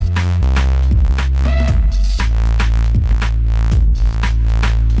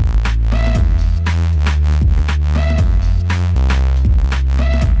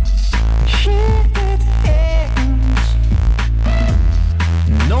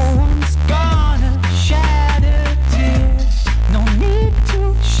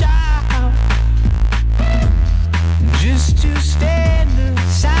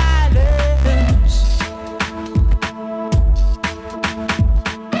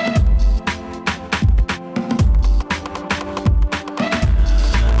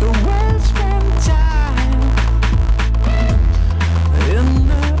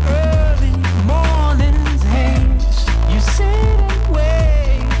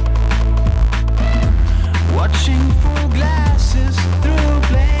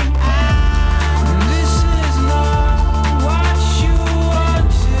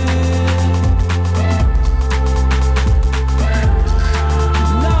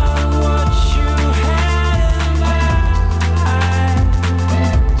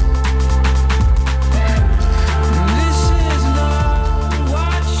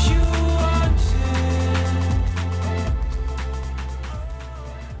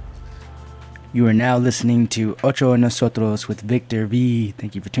You are now listening to Ocho and Nosotros with Victor V.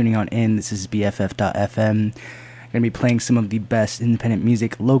 Thank you for tuning on in. This is BFF.FM. I'm going to be playing some of the best independent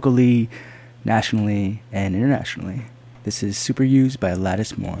music locally, nationally, and internationally. This is Super Used by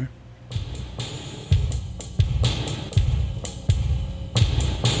Lattice Moore.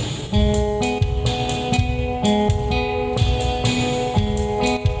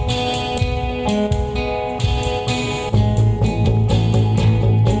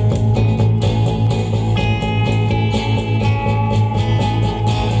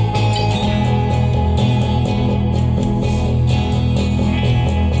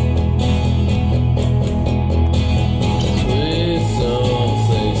 Please don't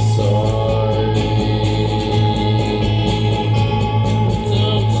say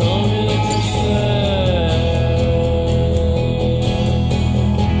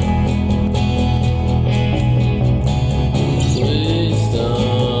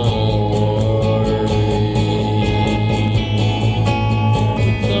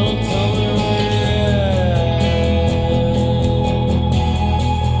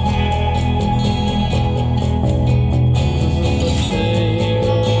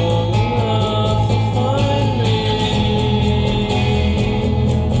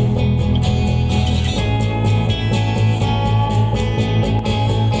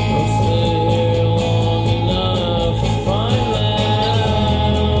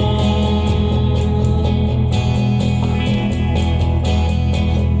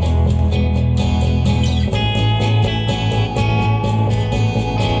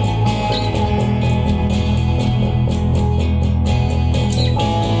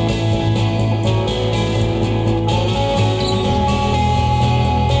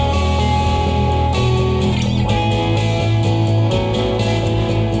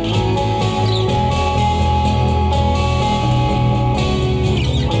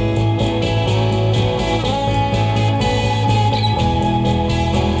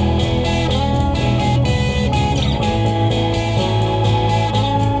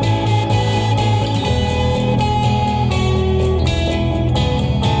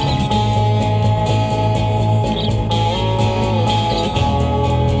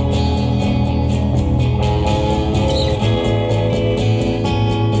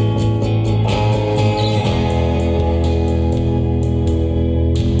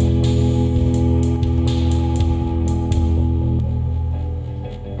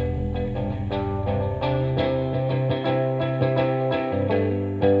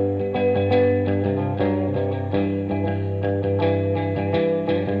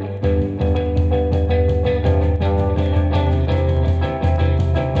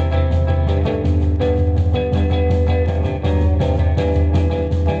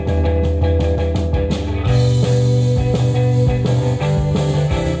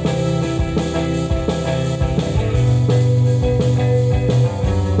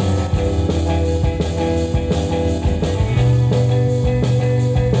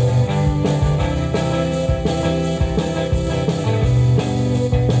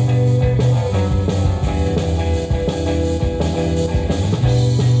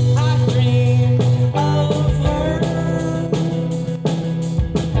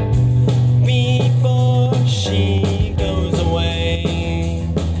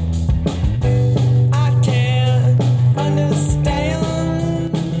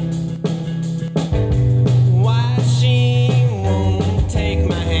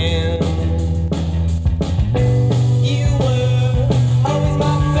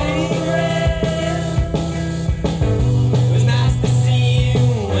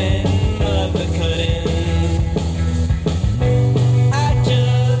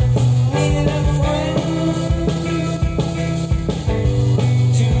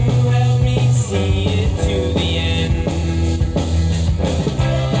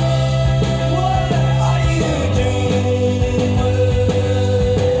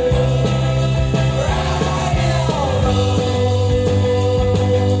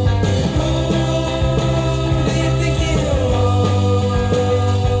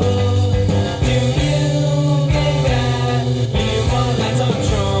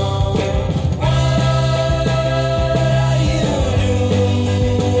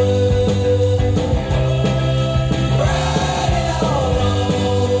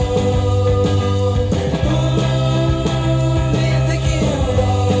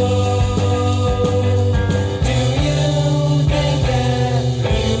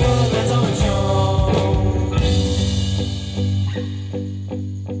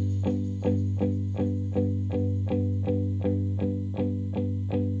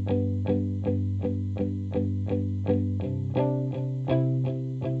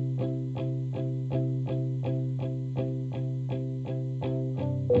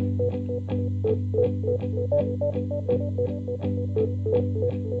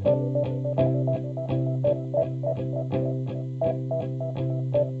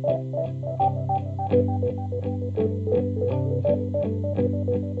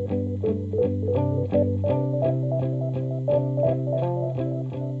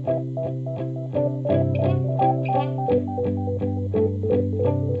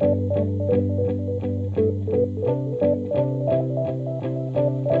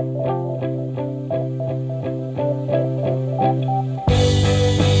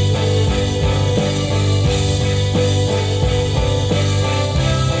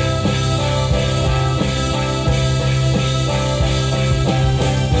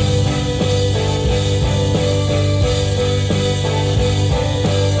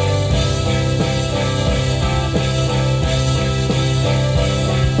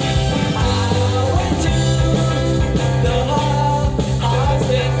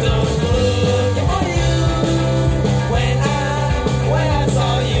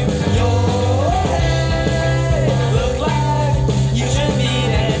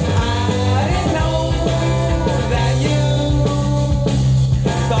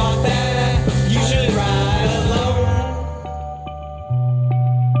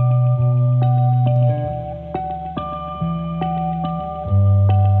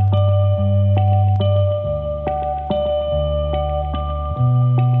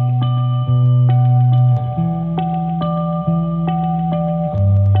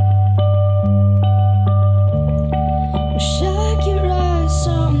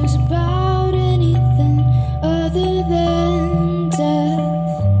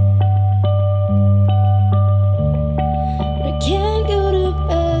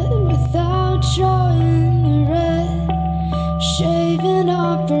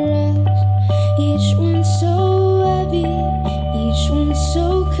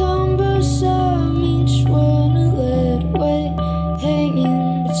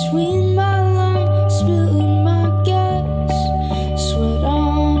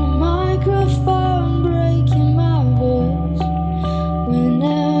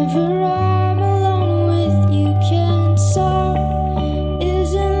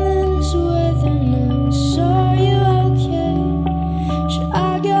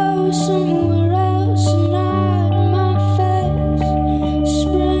I got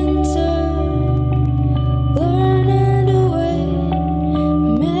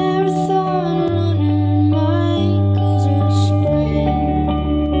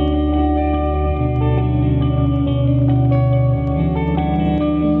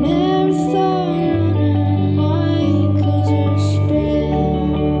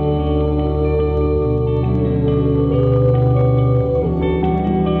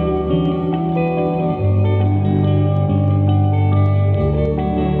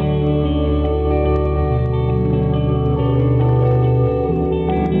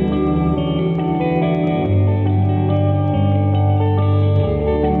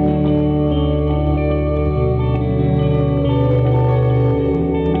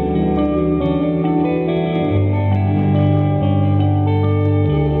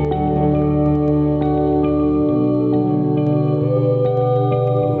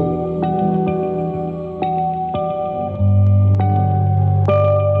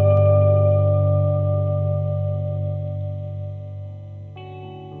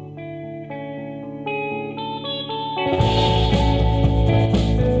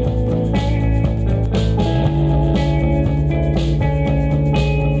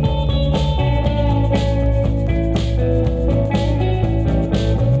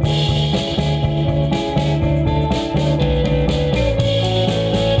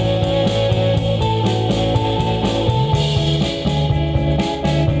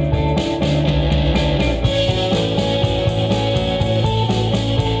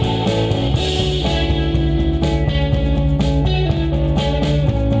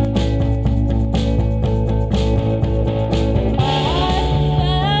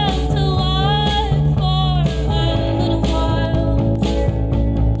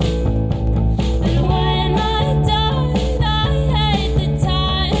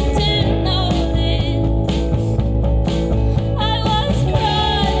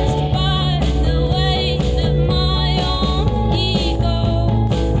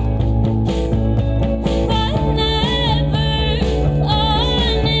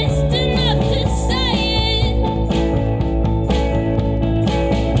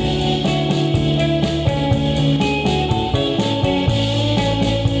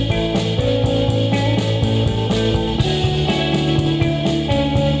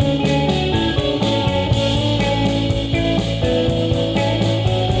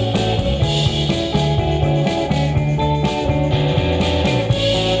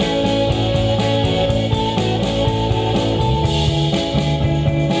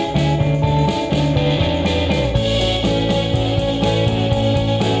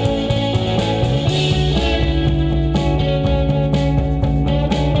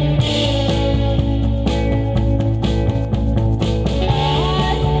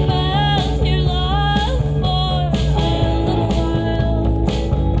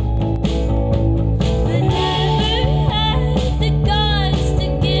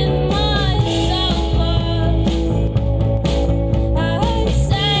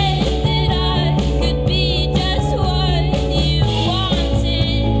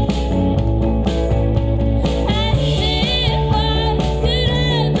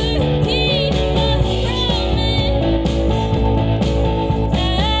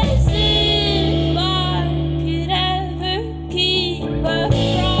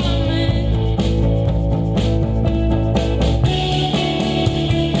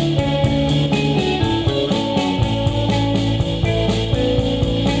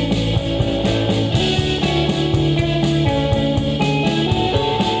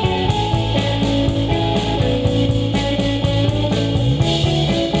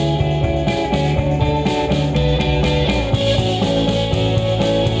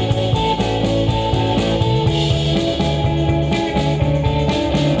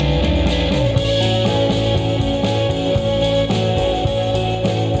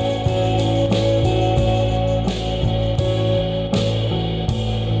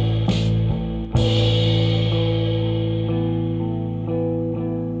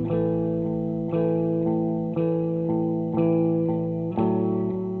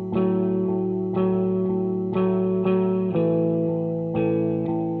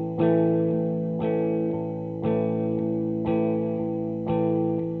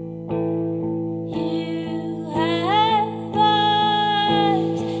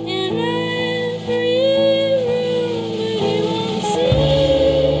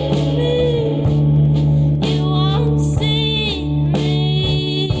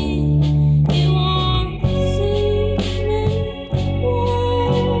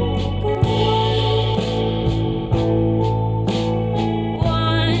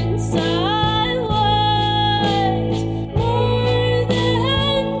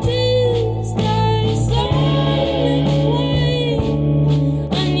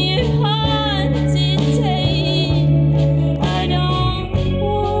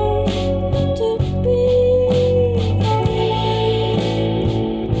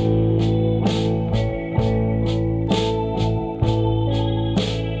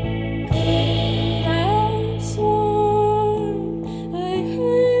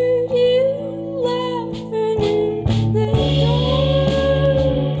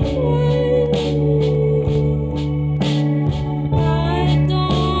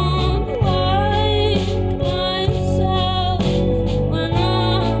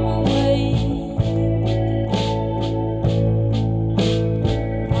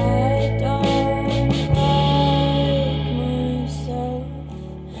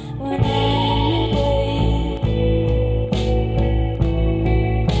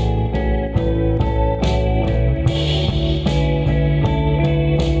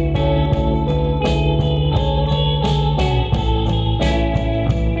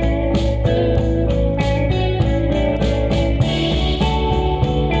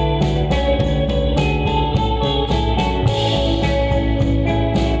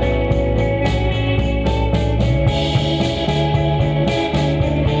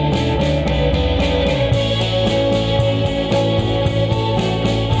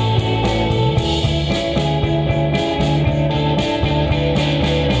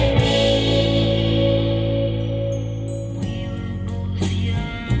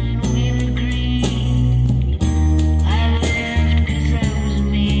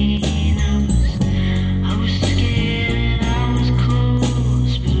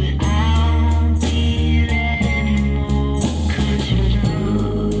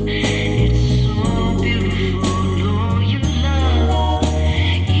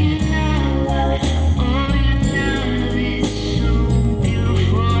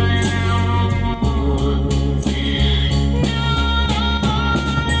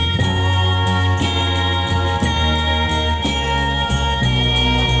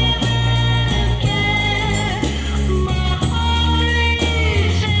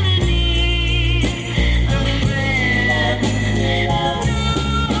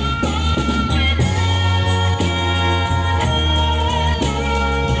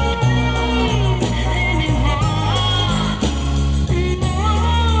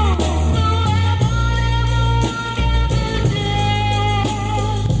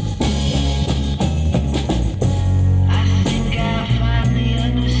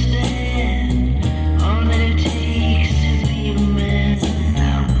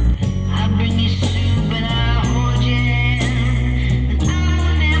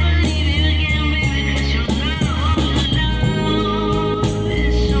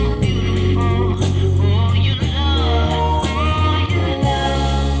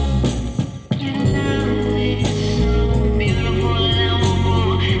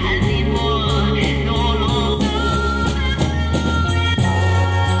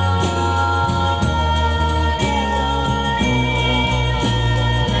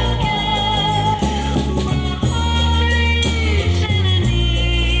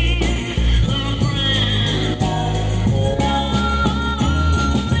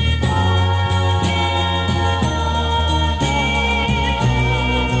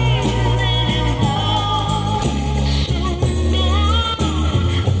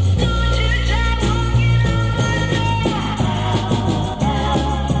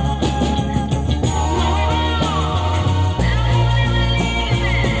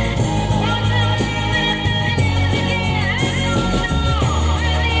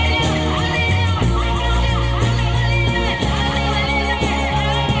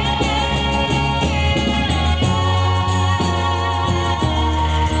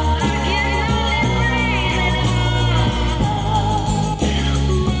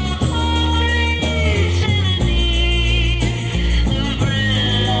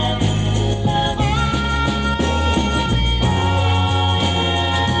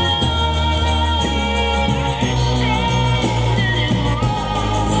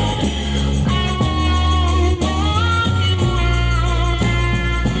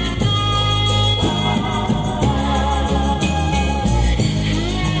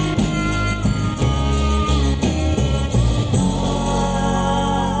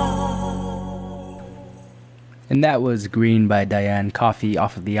And that was Green by Diane Coffey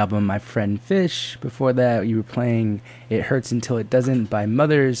off of the album My Friend Fish. Before that, you were playing It Hurts Until It Doesn't by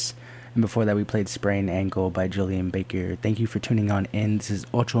Mothers. And before that, we played Sprained Ankle by Julian Baker. Thank you for tuning on in. This is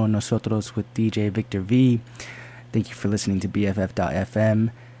Ocho and Nosotros with DJ Victor V. Thank you for listening to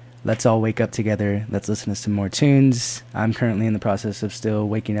BFF.FM. Let's all wake up together. Let's listen to some more tunes. I'm currently in the process of still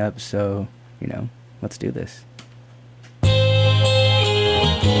waking up, so, let's do this.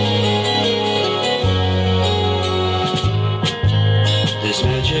 There's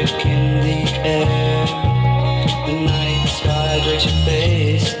magic in the air. The night sky breaks your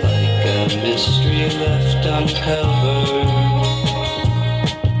face like a mystery left uncovered.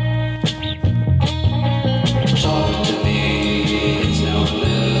 Talk to me, it's now or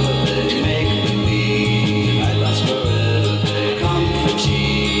never, babe. Make believe, I last forever, babe. Come for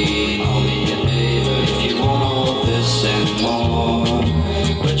tea, I'll be your neighbor if you want all this and more.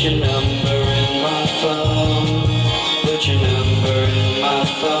 Put your number in my phone. Put your number in my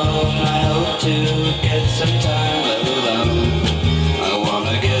phone. I hope to get some time alone. I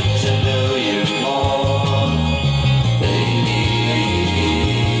wanna get to know you more, baby.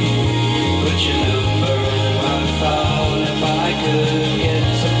 Put your number in my phone. If I could get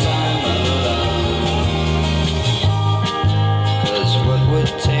some time alone. 'Cause what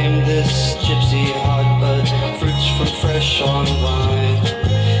would tame this gypsy heart but fruits from fresh on vine?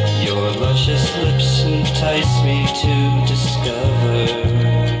 Your luscious lips entice me to discover.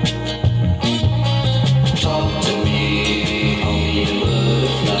 Talk to me, I'll be in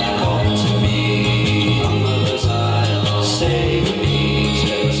love now. Call to me, on mother's isle. Save me,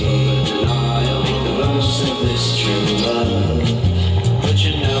 tell over denial. Make the most of this true love. Put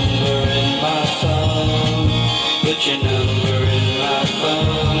your number in my phone. Put your number in my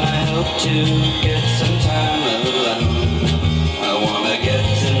phone. I hope to get some time alone. I wanna get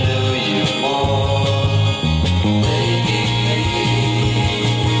to know you more, baby.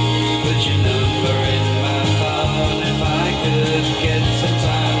 Put your number in my phone. If I could get some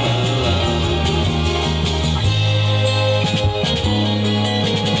time alone.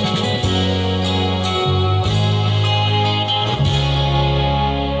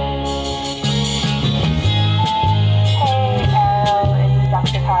 Hey, Elle and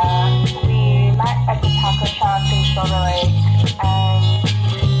Jessica. We met at the taco shop in Silver Lake, and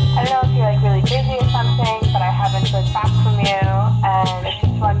I don't know if you're really busy or something, but I haven't heard back from you, and I was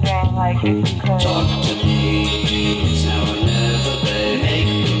just wondering if you could. Talk to me, it's now or never, babe. Make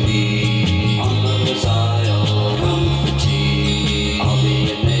believe, on mother's isle. Come for tea, I'll be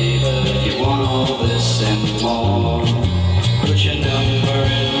your neighbor if you want all this and more. Put your number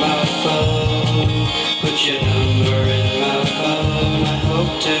in my phone. Put your number in my phone. I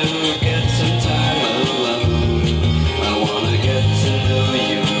hope to get some time alone. I wanna get to know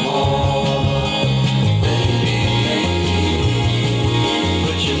you more, baby.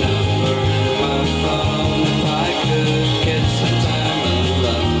 Put your number in my phone. If I could get some time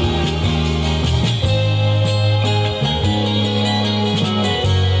alone.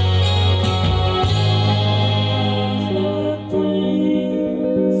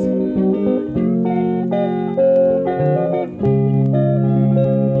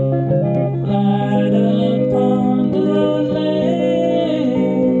 Light upon the lake,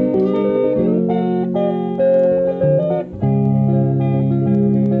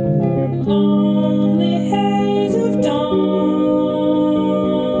 lonely haze of dawn,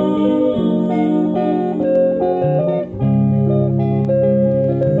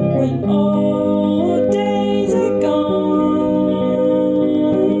 when all days are gone,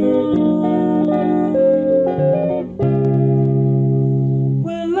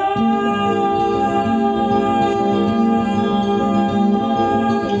 will love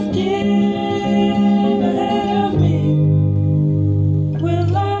get ahead of me? Will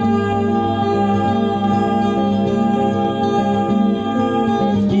love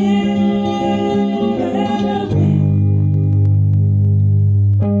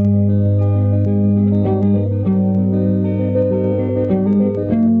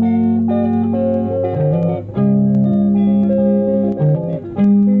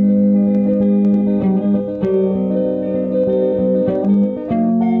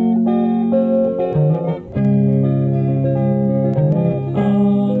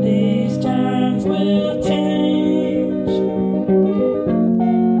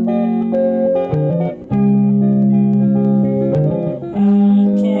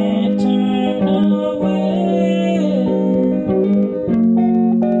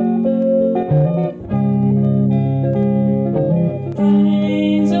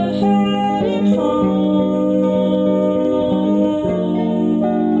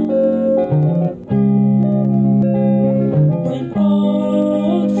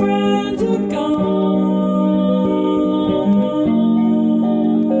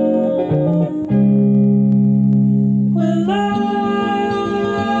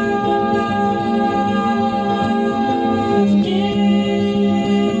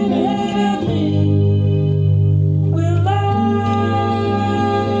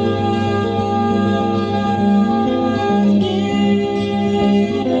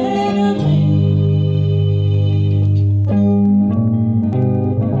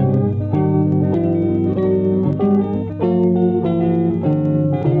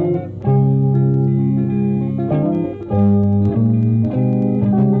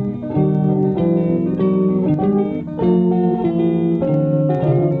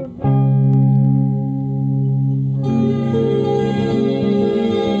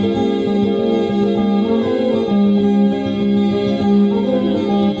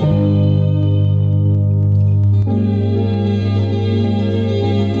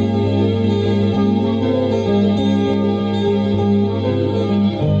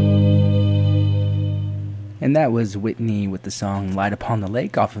that was Whitney with the song Light Upon the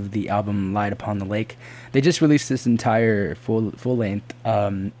Lake off of the album Light Upon the Lake. They just released this entire full length.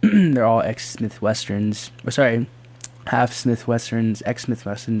 They're all ex-Smith Westerns, or sorry, half Smith Westerns, ex-Smith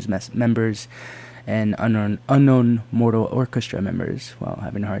Westerns members, and unknown Mortal Orchestra members. Well,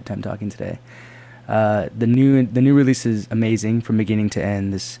 having a hard time talking today. The new release is amazing from beginning to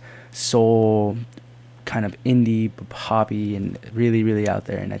end. This soul, kind of indie, poppy, and really, really out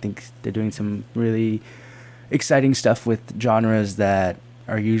there. And I think they're doing some really exciting stuff with genres that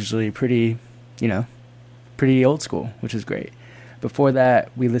are usually pretty old school, which is great. Before that,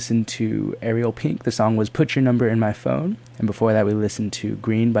 we listened to Ariel Pink. The song was Put Your Number in My Phone. And before that, we listened to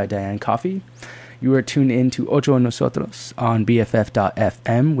Green by Diane Coffey. You are tuned in to Ocho and Nosotros on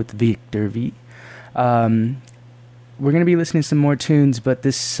BFF.FM with Victor V. We're going to be listening to some more tunes, but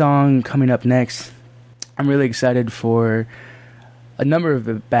this song coming up next, I'm really excited for a number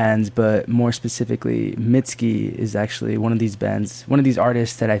of bands, but more specifically, Mitski is actually one of these bands, one of these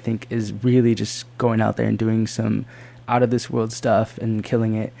artists that I think is really just going out there and doing some out-of-this-world stuff and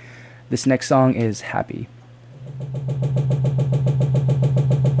killing it. This next song is Happy.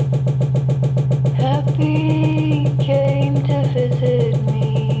 Happy came to visit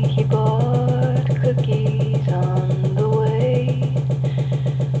me. He bought cookies on the way.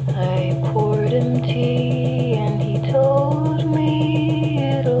 I poured him tea and he told me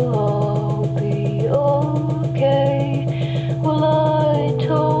it'll all be okay. Well, I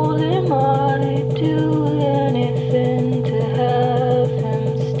told him I'd do anything to have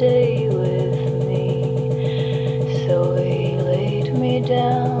him stay with me. So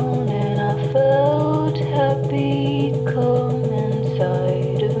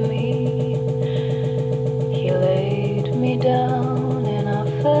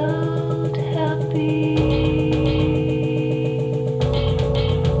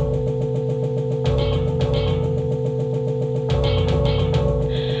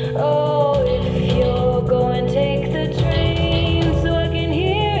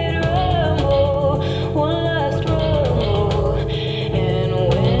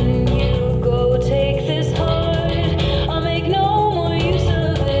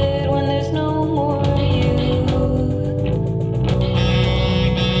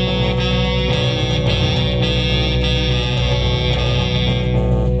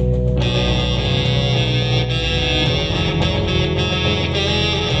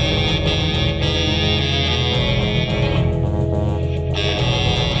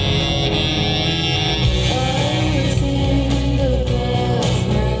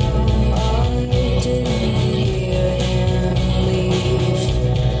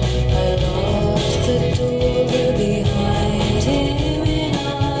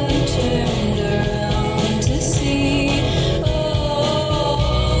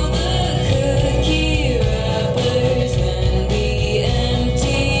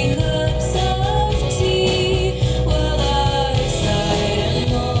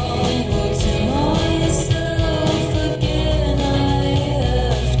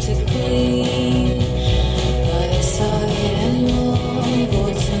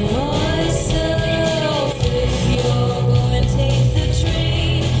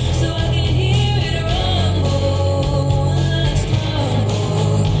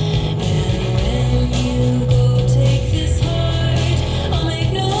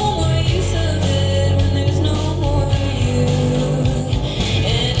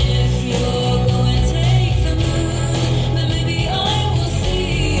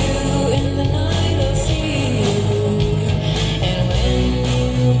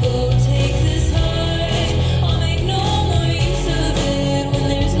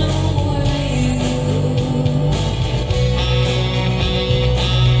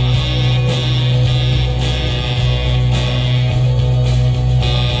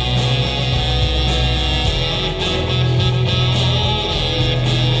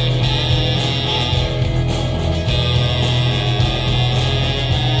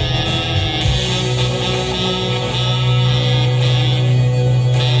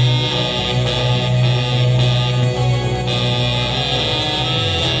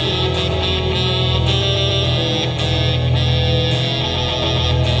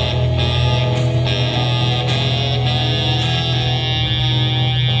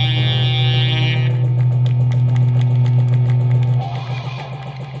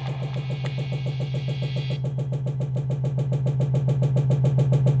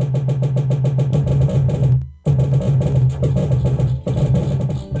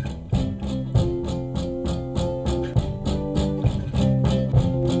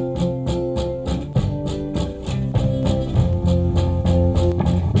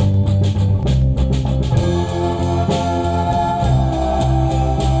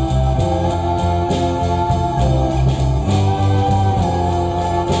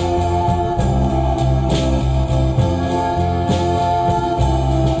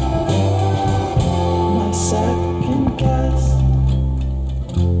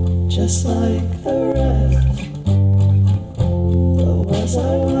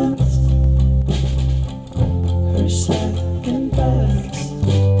second best.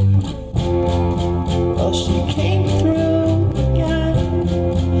 Well, she came through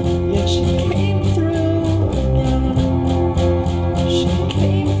again. Yeah, she came through again. She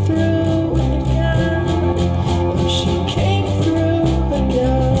came through again. And she came through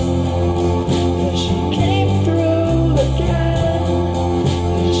again. Yeah, she came through again.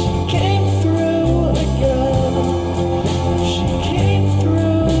 And she came through again. And she came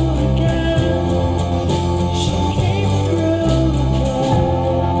through again. And she came through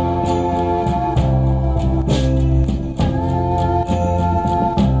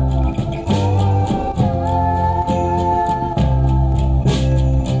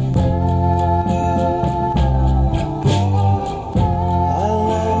I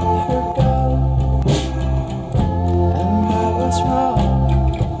let her go, and I was wrong.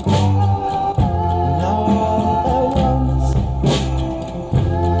 Now all at once,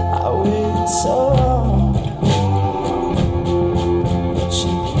 I waited so long. She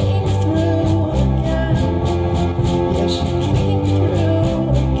came through again. Yeah, she came through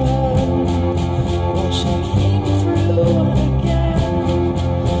again. Well, she came through again.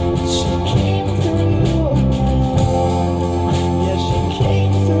 She came through again. Yeah, she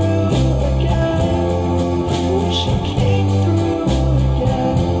came through again. Oh, she came through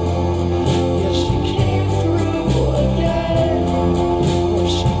again. Yeah, she came through again. Oh,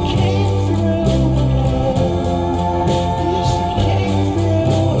 she came through again.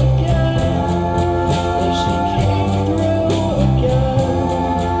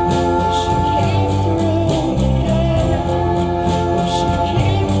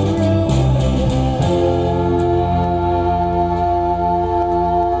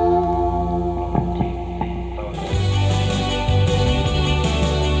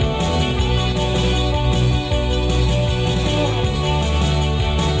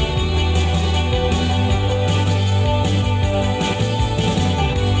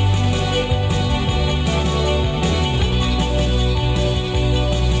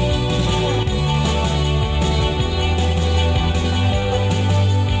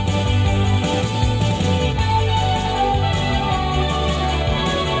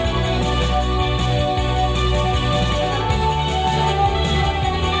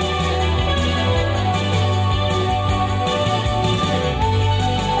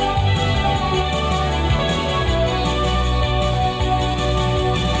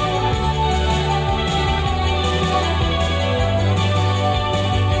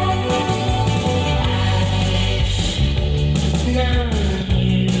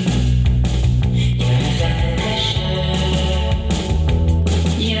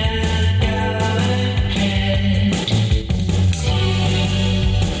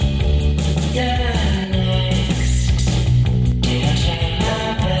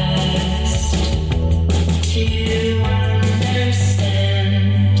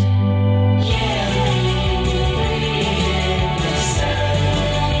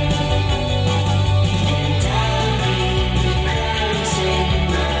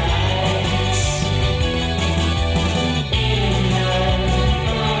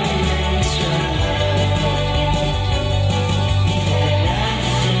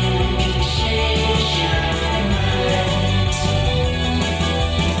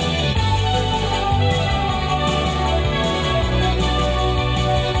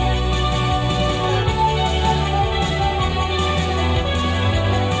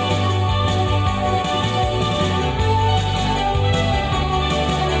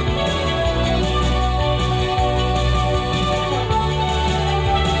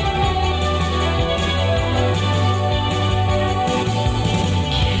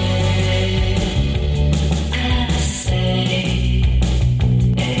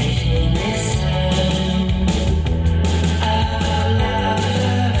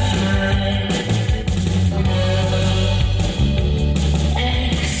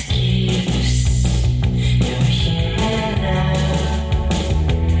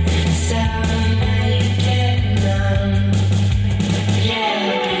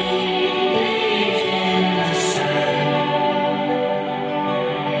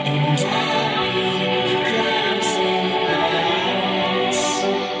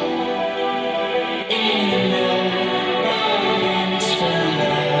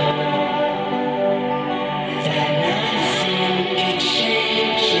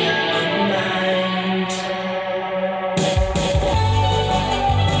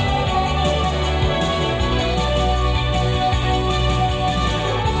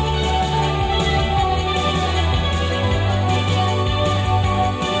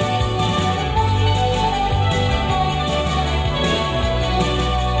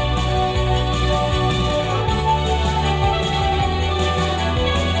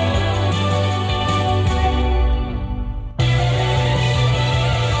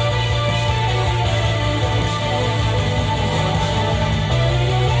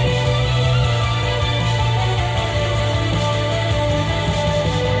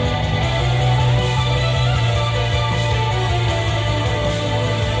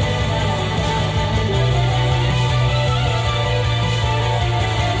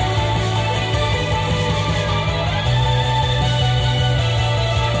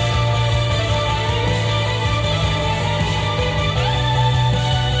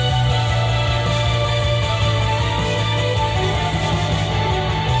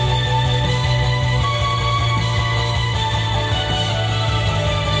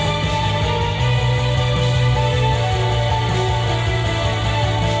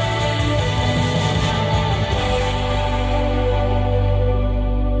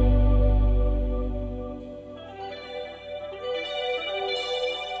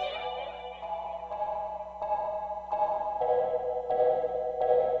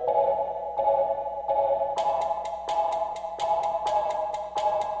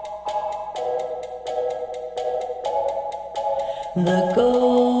 The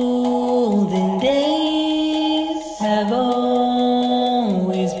golden days have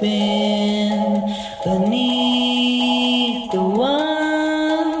always been beneath the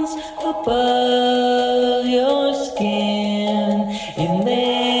ones above your skin. And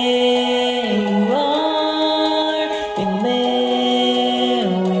there you are, and there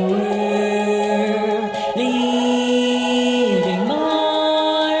we were, leaving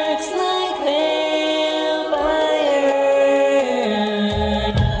marks like vampires.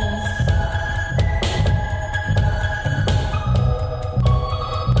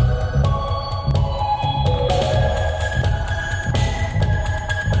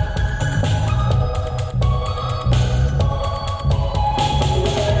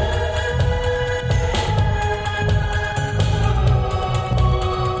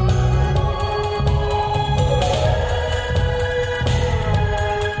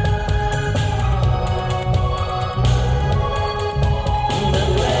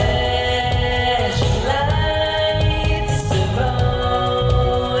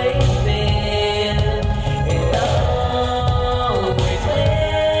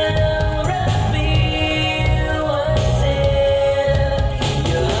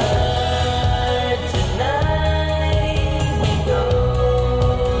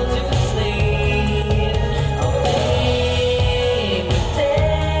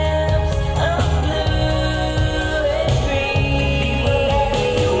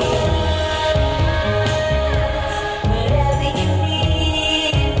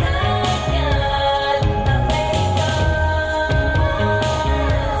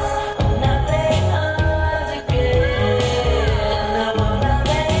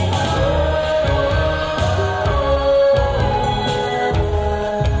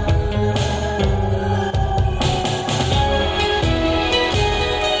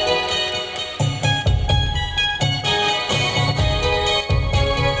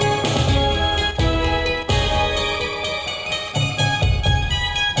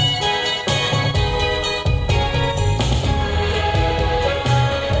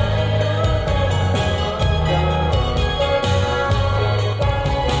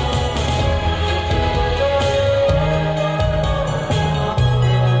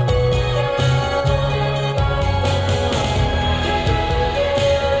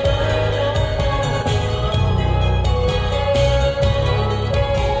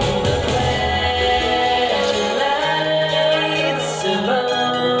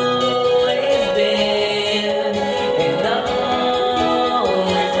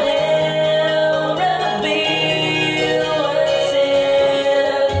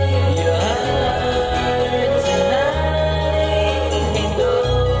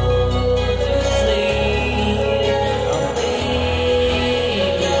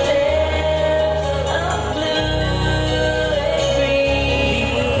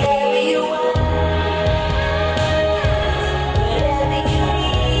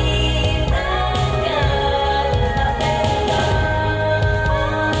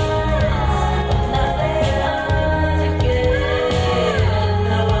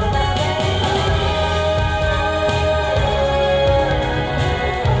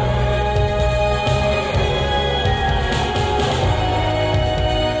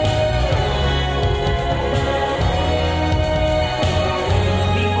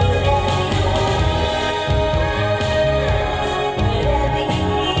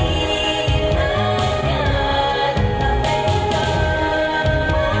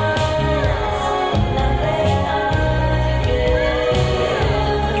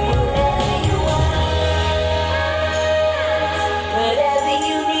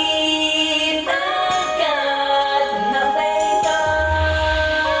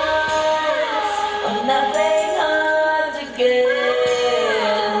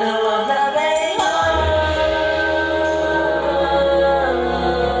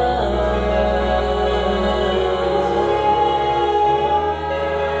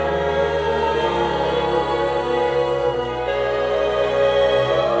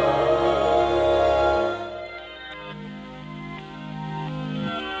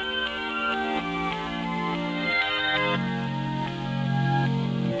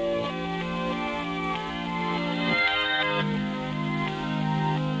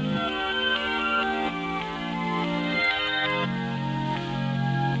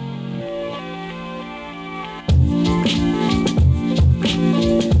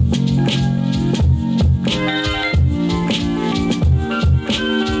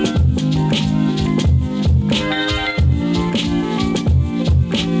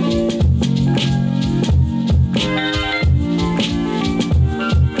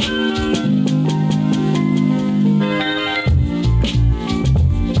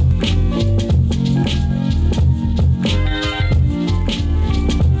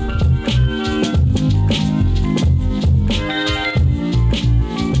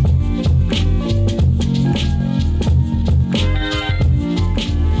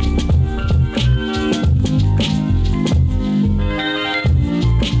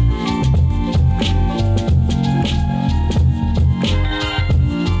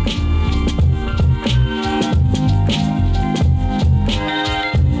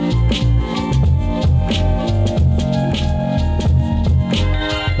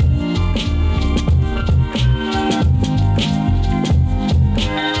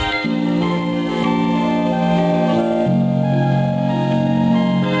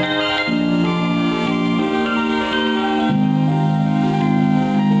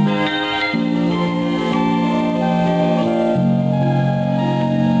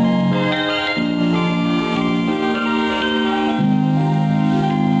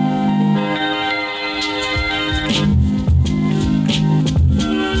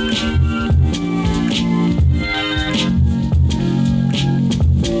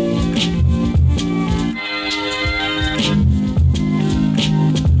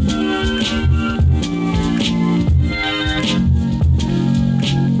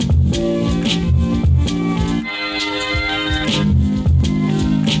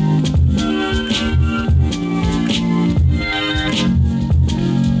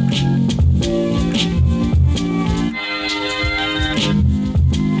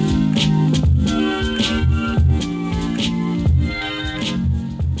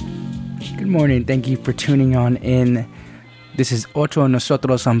 morning. Thank you for tuning on in. This is Ocho and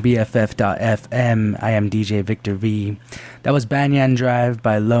Nosotros on BFF.FM. I am DJ Victor V. That was Banyan Drive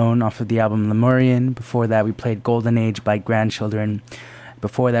by Lone off of the album Lemurian. Before that, we played Golden Age by Grandchildren.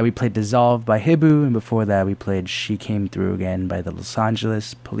 Before that, we played Dissolve by Hibu. And before that, we played She Came Through Again by the Los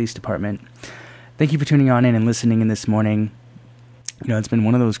Angeles Police Department. Thank you for tuning on in and listening in this morning. You know, it's been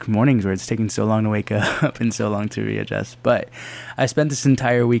one of those mornings where it's taking so long to wake up and so long to readjust. But I spent this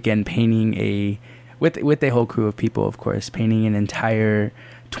entire weekend painting with a whole crew of people, of course, painting an entire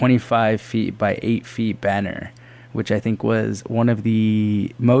 25 feet by 8 feet banner, which I think was one of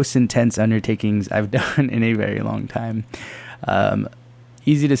the most intense undertakings I've done in a very long time.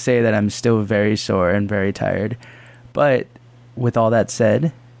 Easy to say that I'm still very sore and very tired. But with all that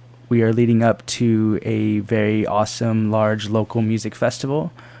said, we are leading up to a very awesome, large local music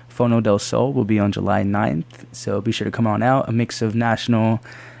festival. Fono del Sol will be on July 9th, so be sure to come on out. A mix of national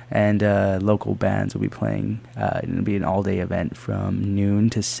and local bands will be playing. It'll be an all-day event from noon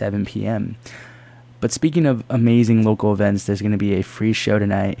to 7 p.m. But speaking of amazing local events, there's going to be a free show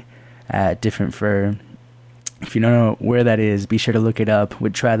tonight at Different Fur. If you don't know where that is, be sure to look it up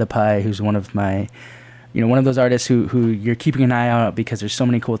with Try the Pie, who's one of my... one of those artists who you're keeping an eye out because there's so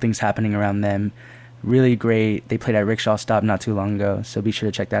many cool things happening around them. Really great. They played at Rickshaw Stop not too long ago, so be sure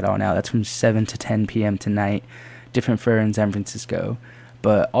to check that on out. That's from 7 to 10 p.m. tonight. Different Fur in San Francisco.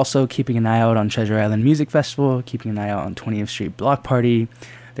 But also keeping an eye out on Treasure Island Music Festival, keeping an eye out on 20th Street Block Party.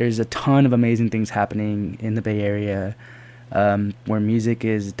 There's a ton of amazing things happening in the Bay Area where music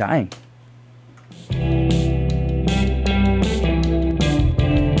is dying.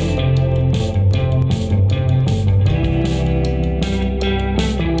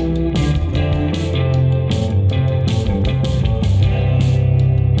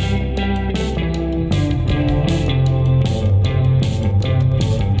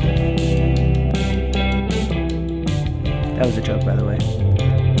 That was a joke, by the way.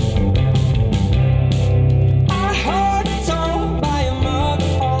 I heard it told by a mother,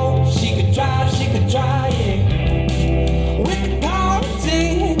 oh, she could drive, yeah. With the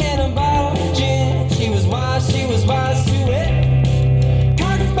carotene and a bottle of gin, she was wise to it.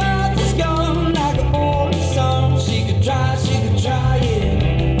 Cocked about the scum like a boy son, she could drive,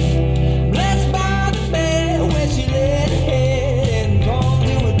 yeah. Blessed by the bed where she laid her head and gone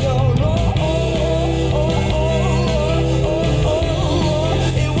to a door.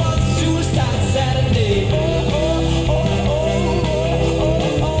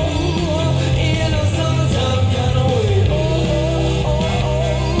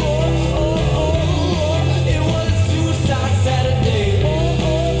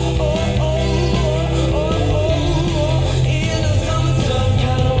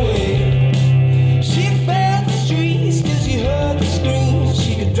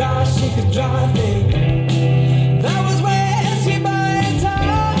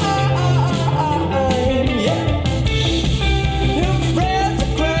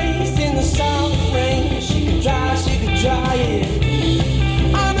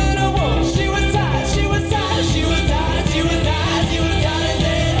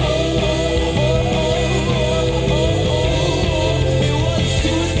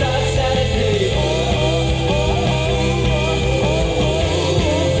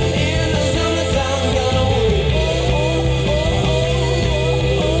 Summertime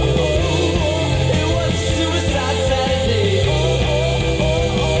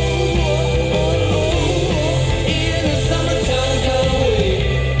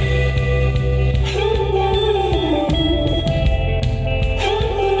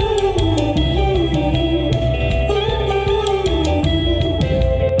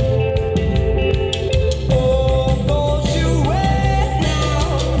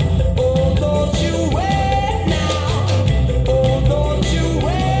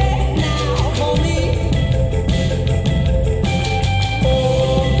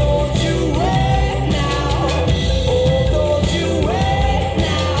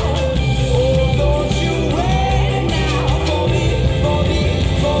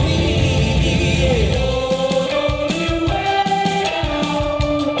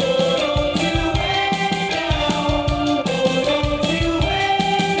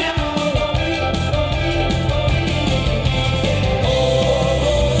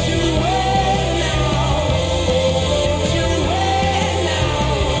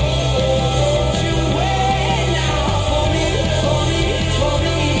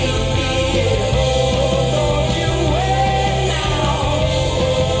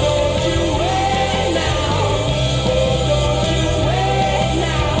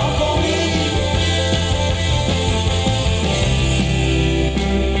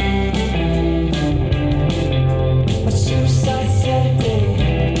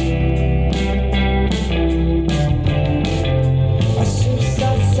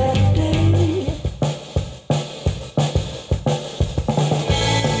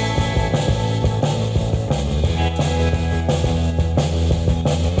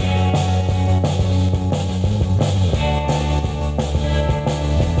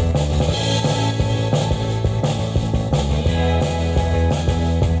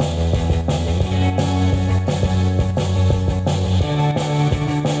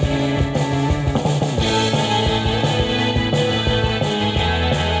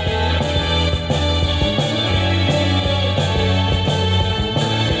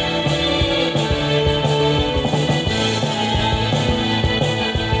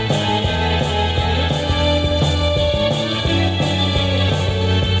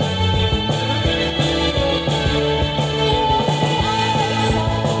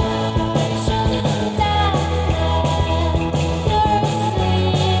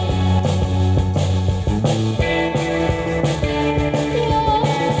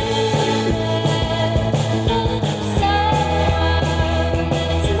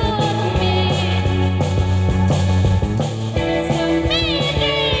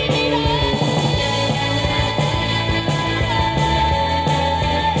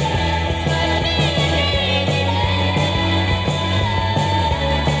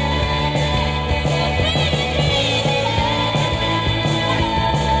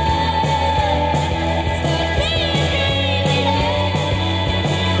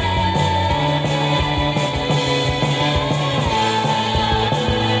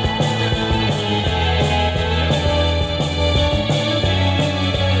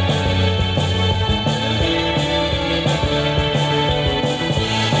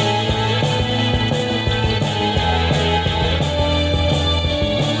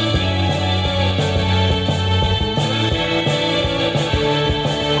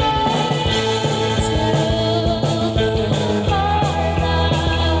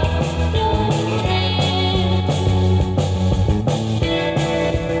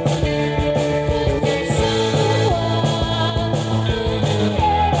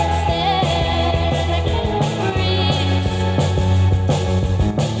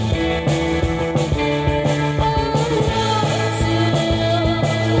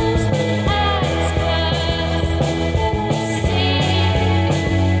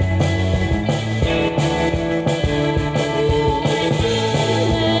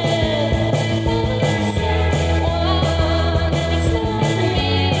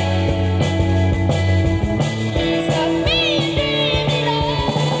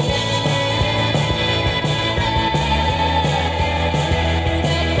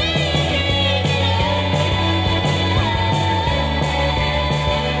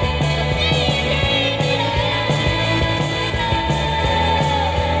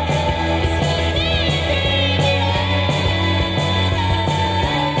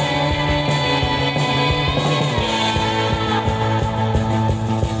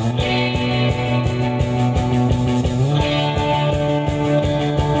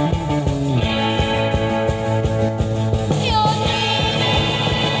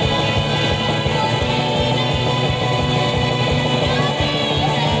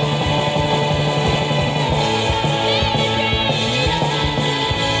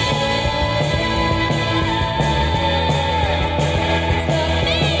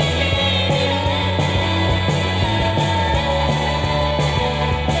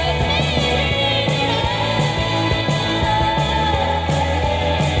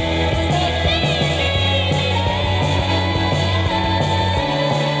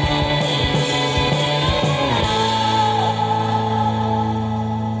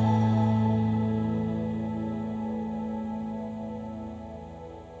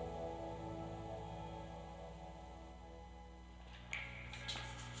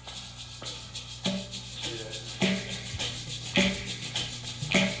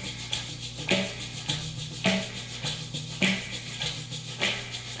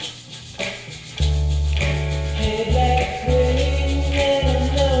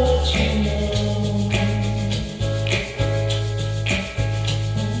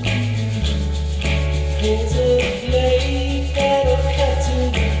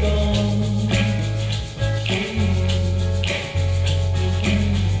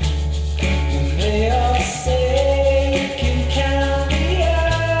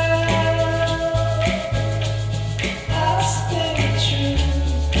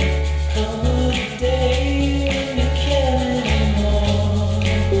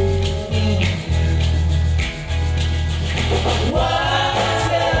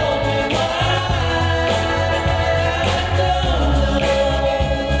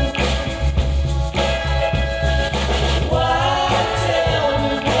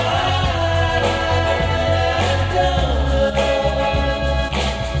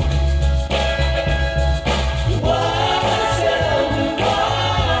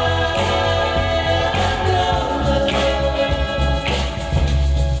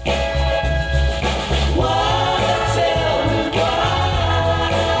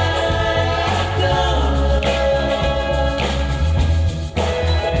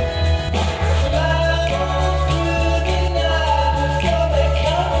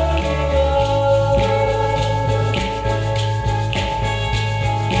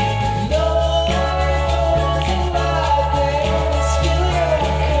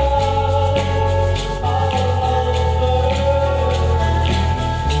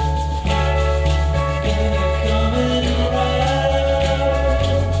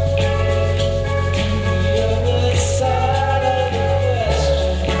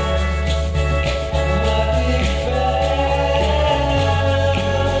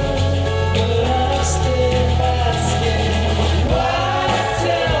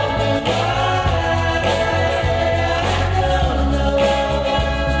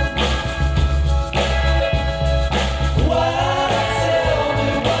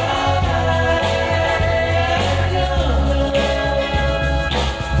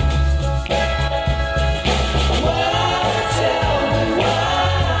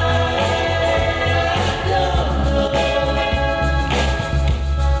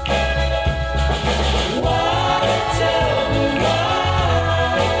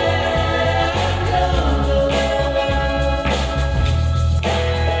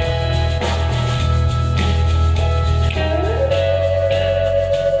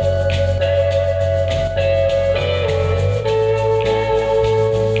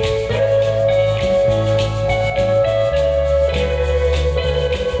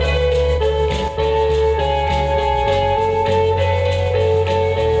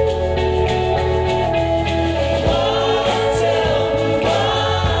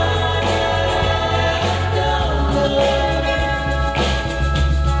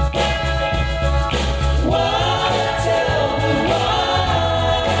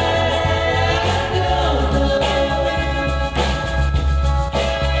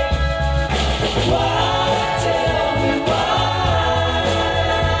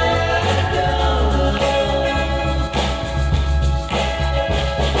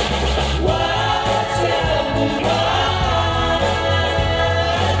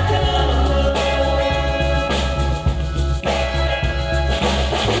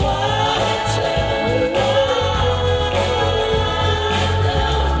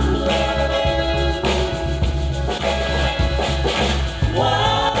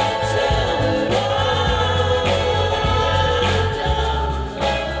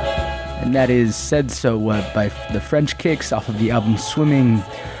and that is Said So What by the French Kicks off of the album Swimming.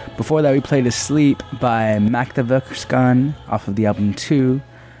 Before that we played Asleep by Maktavuxkan off of the album 2,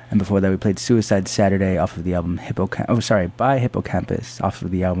 and before that we played Suicide Saturday off of the album by Hippocampus off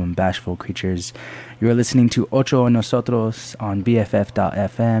of the album Bashful Creatures. You're listening to Ocho and Nosotros on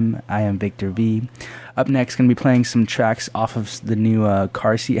BFF.FM. I am Victor V. Up next, going to be playing some tracks off of the new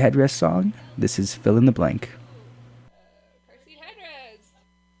Car Seat Headrest song. This is Fill in the Blank.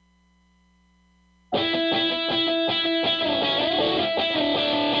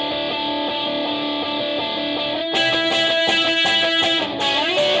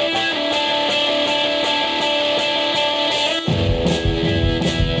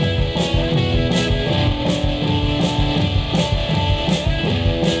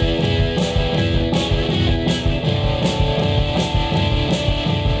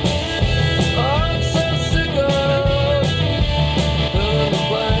 I'm so sick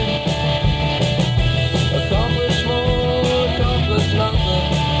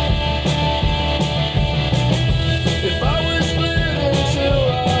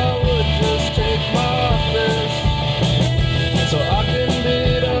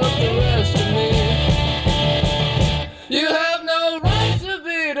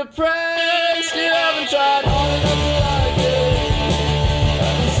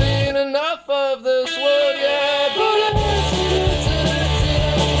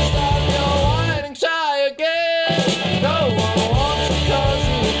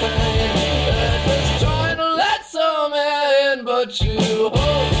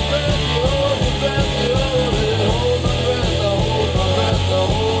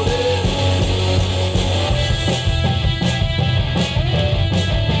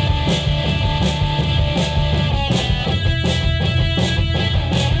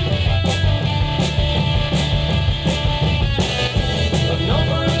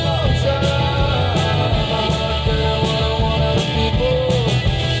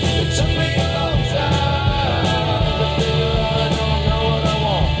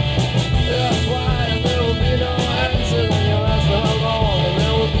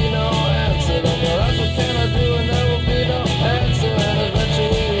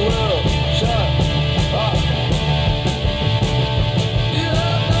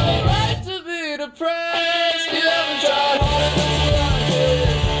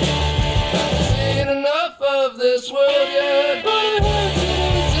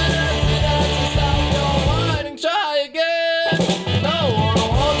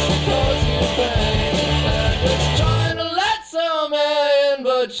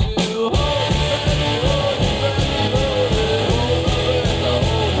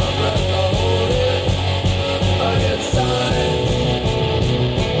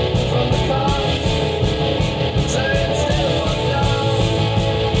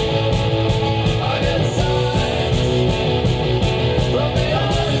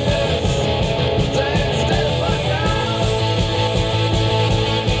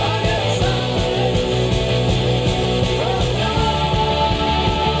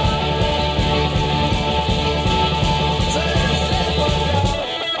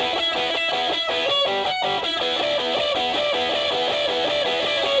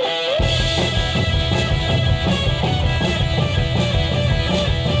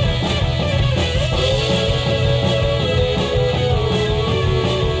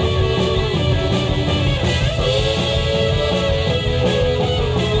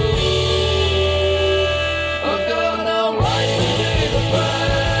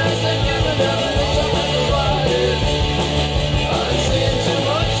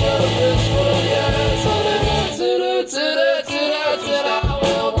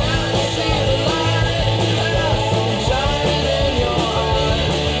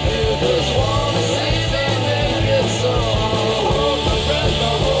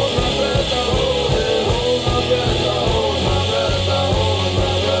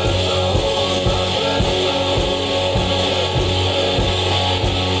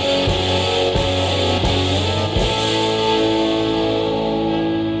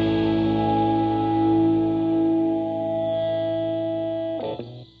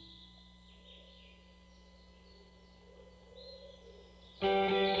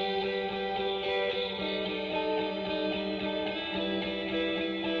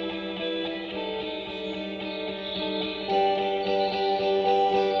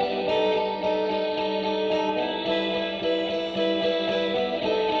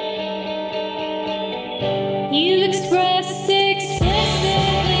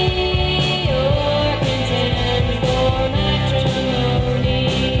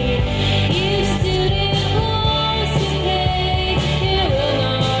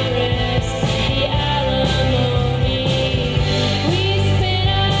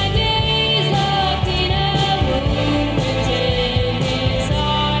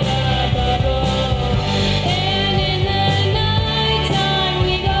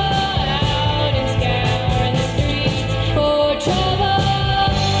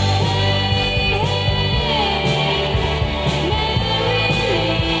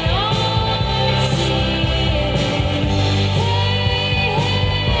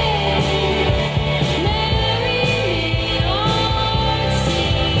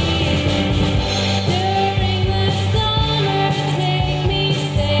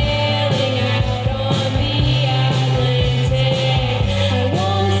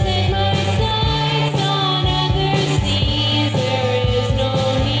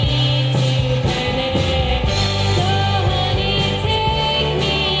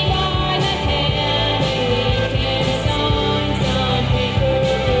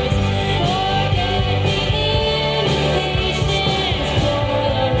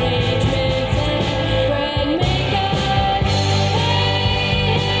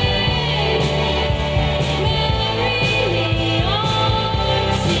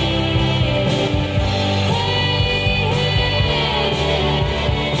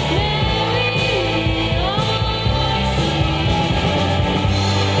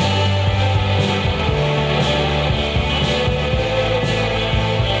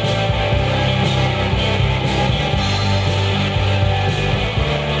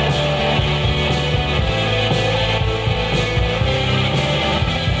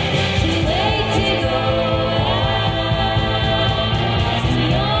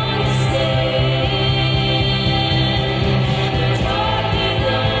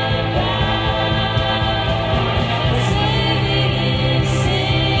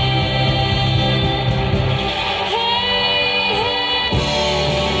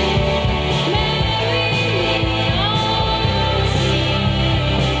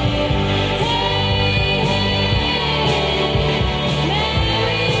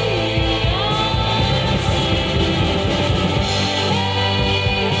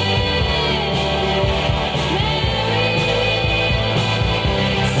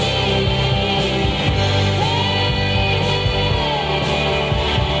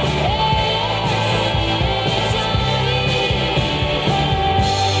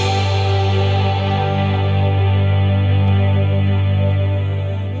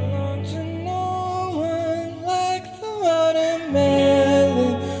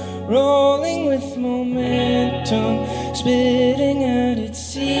spitting out its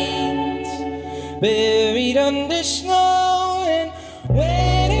seeds, buried under snow and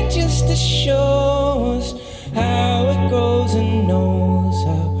waiting just to show us how it grows and knows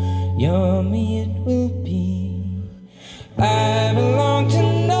how yummy it will be. I belong to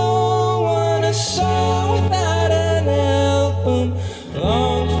no one, a song without an album,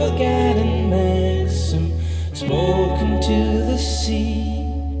 long forgotten maxim spoken to the sea.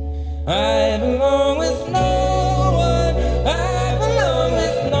 I belong with no one, I belong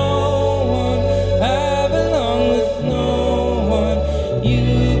with no one, I belong with no one,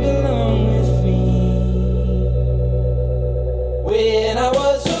 you belong with me. When I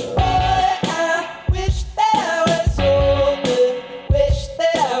was a boy, I wished that I was older, wished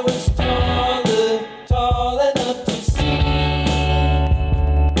that I was taller, tall enough to see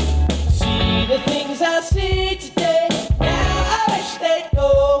the things I see today. Now I wish they'd go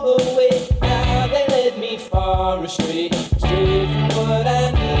away. Now they led me far astray, straight from what I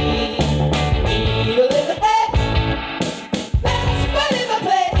need. Need a little help, that's but in my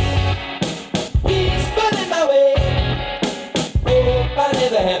place, peaceful in my way. Hope I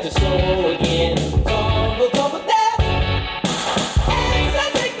never have to slow again. Tumble, tumble down, as I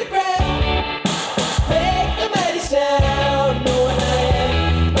take the ground, make a mighty sound, knowing I am,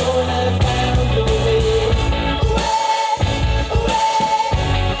 knowing I've found a way.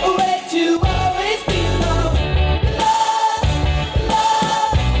 Away to always belong. Love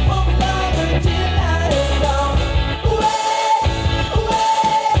won't be long until I am gone.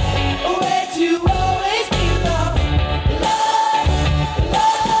 Away to always belong. Love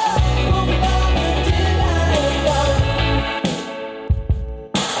won't be long until I am gone.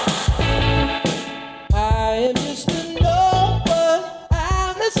 I am just a no one.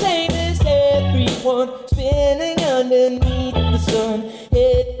 I'm the same as everyone, spinning underneath the sun,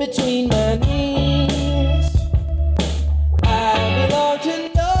 head between my knees. I belong to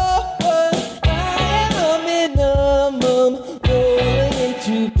no one. I am a minimum, rolling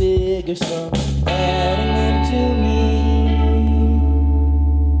into bigger sums, adding them to me.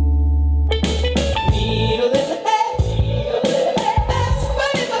 Need a little help, that's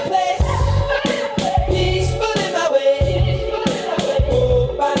but in my place, peaceful in my way.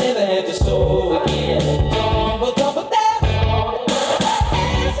 Hope I never have to slow again. Tumble, tumble down,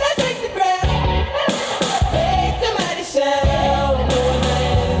 as I take the ground, make a mighty sound, knowing I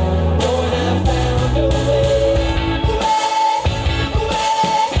am, knowing I found a way.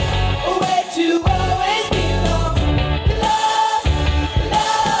 Away to always belong. Love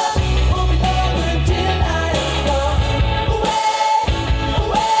won't be long until I am gone.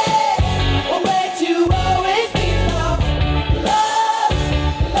 Away to always belong. Love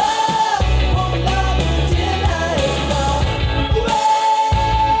won't be long until I am gone.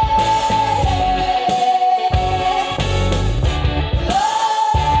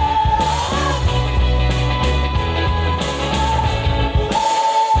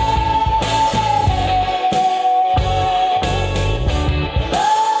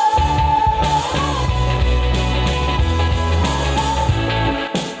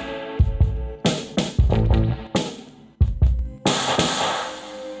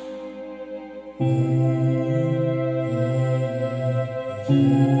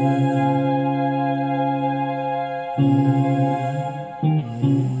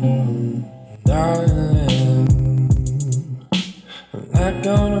 Darling, I'm not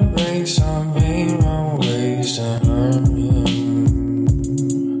gonna bring some wrong ways to harm you,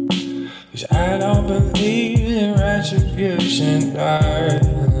 'cause I don't believe in retribution,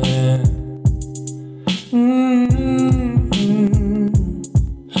 darling.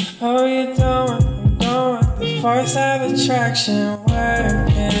 Oh, you don't want the force of attraction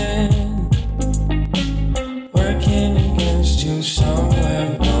working against you somewhere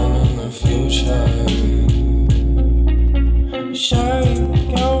down in the future. Sure, you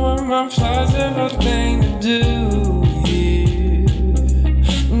go on my plausible thing to do here.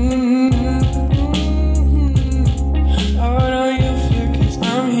 Oh, don't you fear, 'cause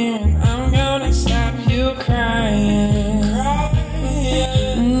I'm here and I'm gonna stop you crying.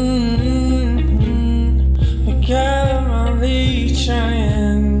 Girl, I'm only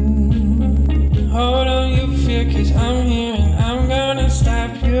trying. Oh, don't you fear, 'cause I'm here and I'm gonna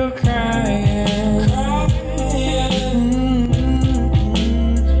stop you crying.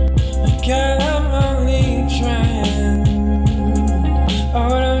 Girl, I'm only trying.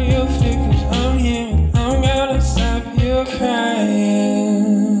 Oh, don't you fear, 'cause I'm here and I'm gonna stop you crying.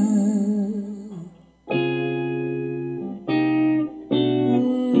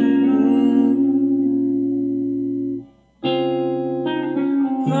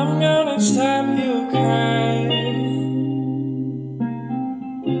 I'm gonna stop you crying.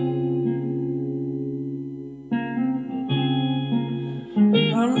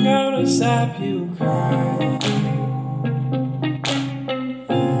 stop you crying.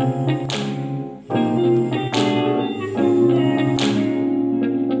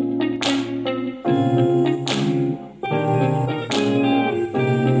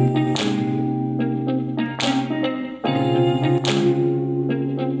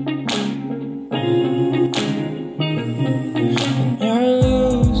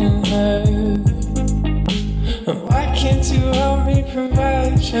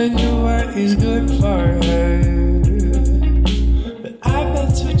 Show you what is good for her. But I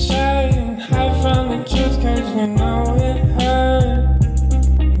bet to try and hide from the truth, cause you know it hurt.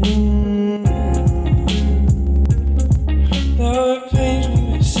 Though it pains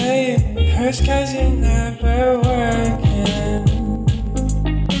me to say it, it hurts cause you're never working.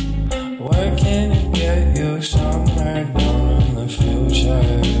 Working to get you somewhere down in the future.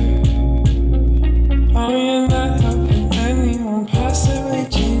 Oh, you're not helping anyone, possibly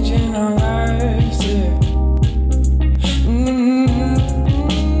changing our lives, yeah.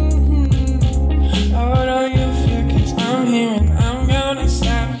 Oh, don't you fear, cause I'm here and I'm gonna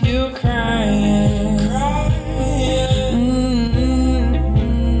stop you crying.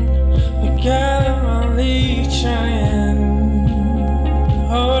 But girl, I'm only trying.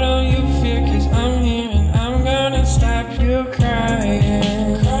 Oh, don't you fear, cause I'm here and I'm gonna stop you crying.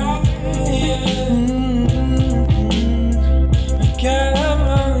 Girl, I'm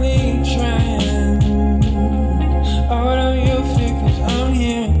only trying. Oh, don't you fear, cause I'm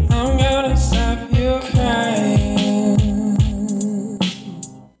here and I'm gonna stop you crying.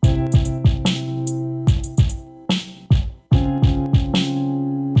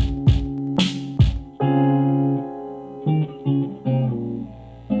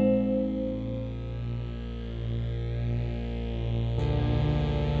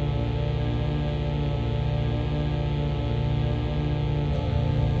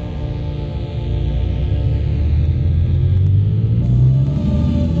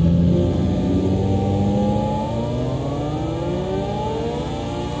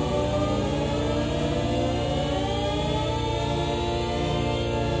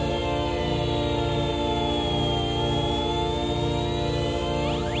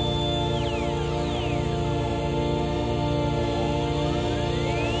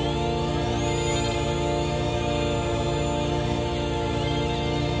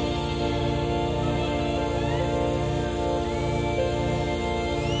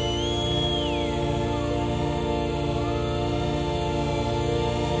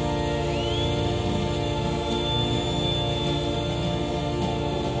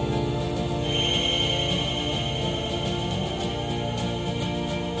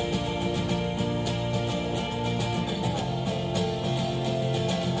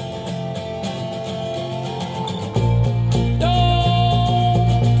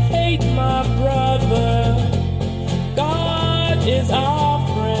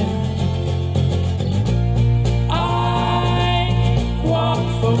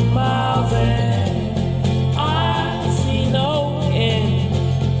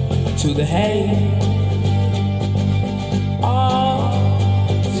 To the hay, all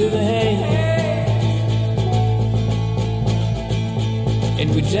to the hay, and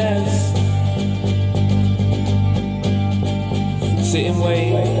we just sit and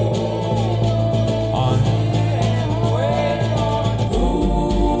wait on who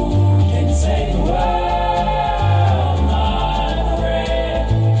can say the world, my friend.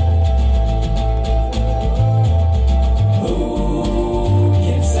 Who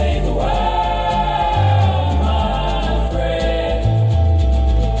can say the world, my friend?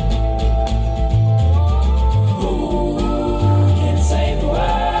 Who can say the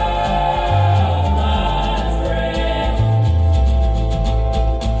world?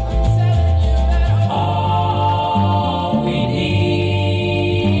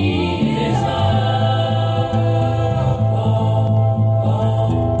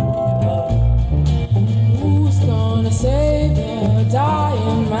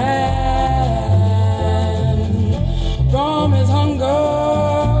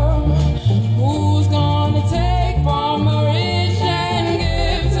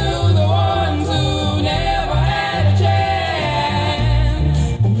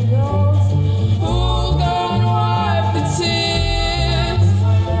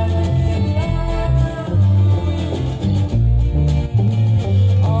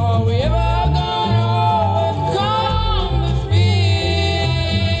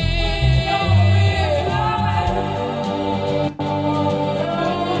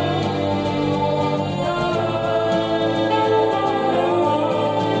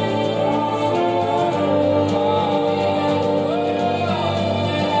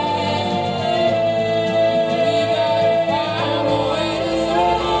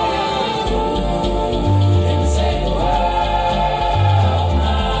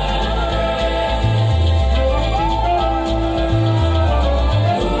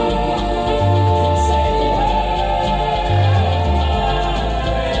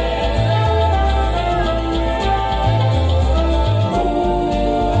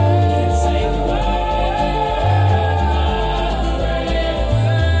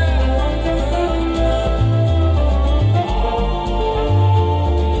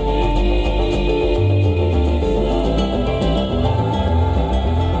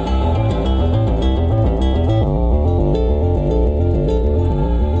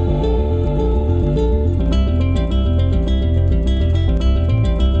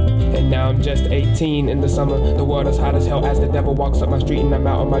 now I'm just 18 in the summer. The water's hot as hell as the devil walks up my street, and I'm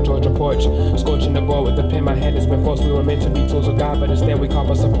out on my Georgia porch, scorching the board with the pen. My hand has been forced. We were meant to be tools of God, but instead we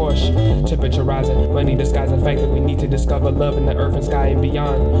call us a Porsche. Temperature rising, money disguising the fact that we need to discover love in the earth and sky and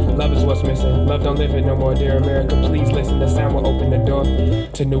beyond. Love is what's missing. Love don't live it no more. Dear America, please listen. The sound will open the door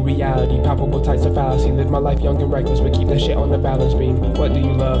to new reality. Palpable types of fallacy. Live my life young and reckless, but keep that shit on the balance beam. What do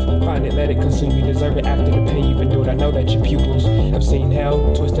you love? Find it, let it consume you. Deserve it after the pain you've endured. I know that your pupils have seen hell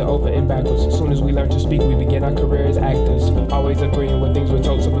twisted over and backwards. As soon as we learn to speak, we begin our career as actors. Always agreeing with things we're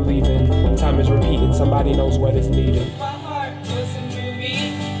told to believe in. Time is repeating. Somebody knows what is needed. My heart was a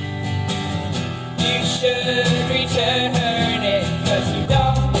movie. You should return it, 'cause you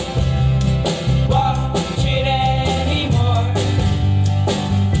don't watch it anymore.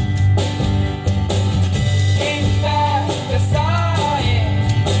 In fact, I saw it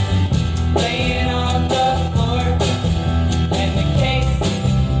laying on the floor, and the case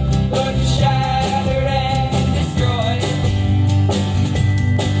looked shattered and destroyed.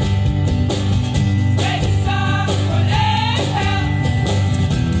 Make someone else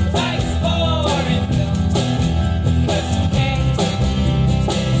fight for it, 'cause you can't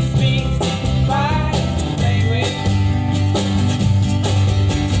speak my language.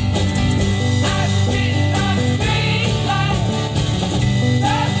 I spit on the street lights,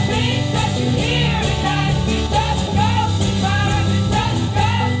 the speech that you hear at night. It just goes by, it just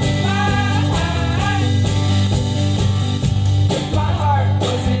goes by. If my heart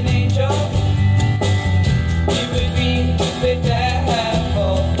was an angel, you would be the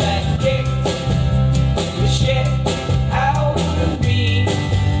devil that kicked the shit out of me.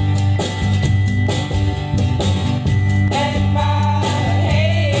 And my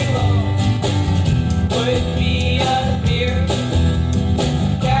halo would be a beard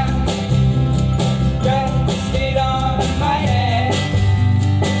cap rested on my head.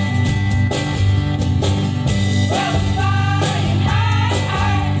 Well, flying high,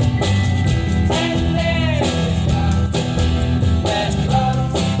 and there's this God that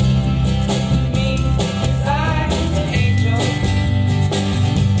loves me 'cause I'm an angel.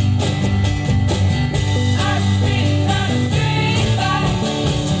 I spit on the street lights,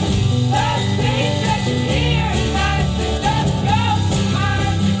 the speech that you hear at night. It just goes to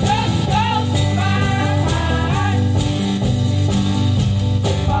mine, it just goes to mine.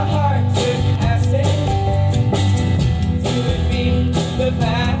 If my heart took acid, you would be the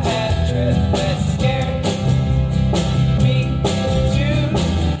bad trip that scared me to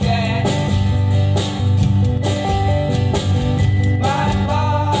death. My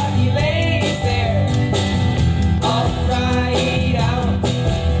body lays there, all fried out,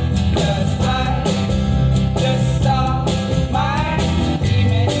 'cause I just saw my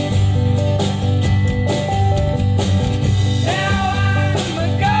demons. Now I'm a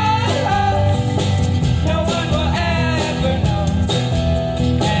ghost, no one will ever know,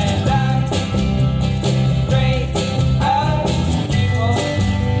 and I'm afraid of people.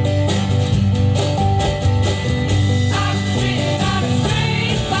 I'm spitting on the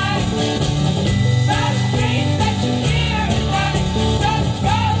street lights, the speech that you hear at night. It just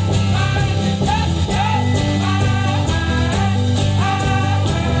goes to mine, it just goes to mine.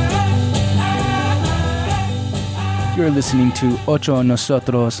 You're listening to Ocho and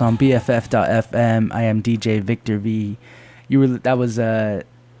Nosotros on BFF.FM. I am DJ Victor V. That was a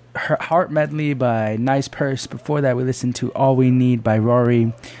Heart Medley by Nice Purse. Before that, we listened to All We Need by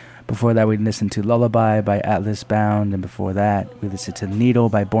Rory. Before that, we listened to Lullaby by Atlas Bound. And before that, we listened to Needle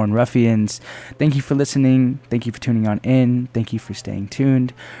by Born Ruffians. Thank you for listening. Thank you for tuning on in. Thank you for staying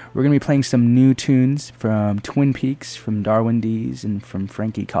tuned. We're going to be playing some new tunes from Twin Peaks, from Darwin D's, and from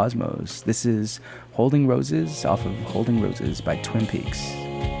Frankie Cosmos. This is Holding Roses off of Holding Roses by Twin Peaks.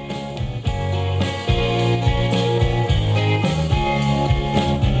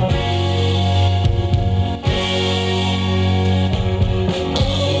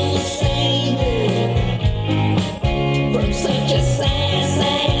 From such a sad,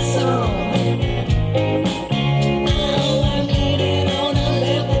 sad song. How I need it on a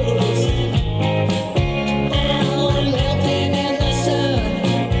levels. How I'm melting in the sun.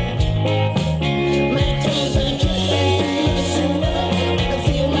 My toes are dripping through the sewer. I can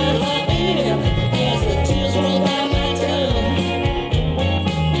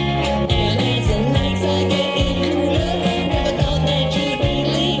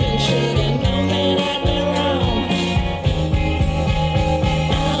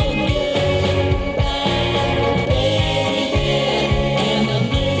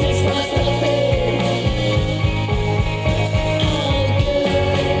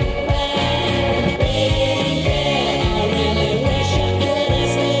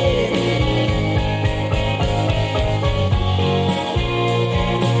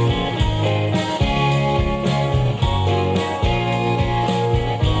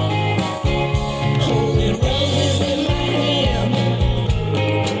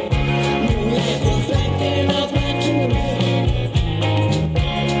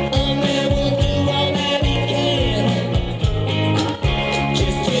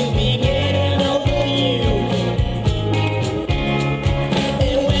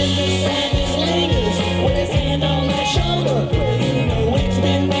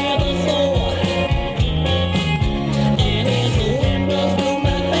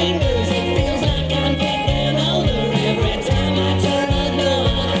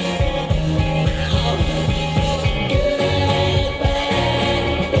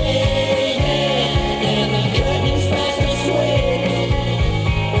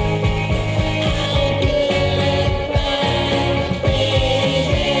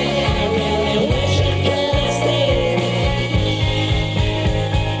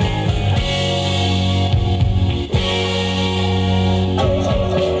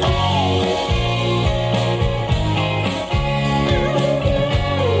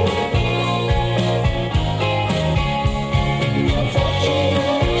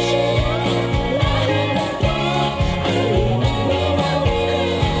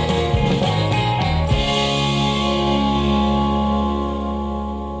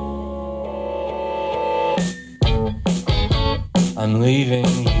I'm leaving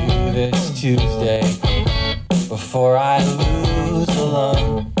you this Tuesday before I lose the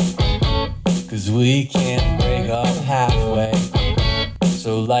lung. 'Cause we can't break up halfway,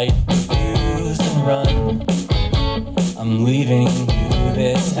 so light the fuse and run. I'm leaving you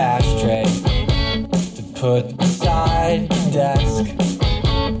this ashtray to put beside the desk.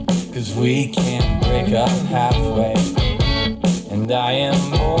 'Cause we can't break up halfway, and I am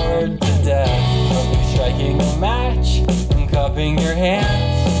bored to death of you striking a match and cupping your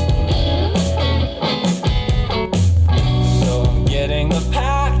hands. So I'm getting a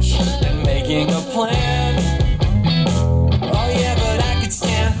patch and making a plan. Oh yeah, but I could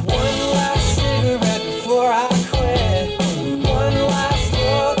stand one last cigarette before I quit. One last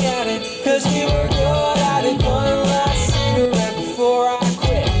look at it, 'cause we were good at it. One last cigarette before I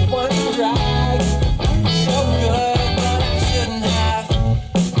quit. One drag, so good, but I shouldn't have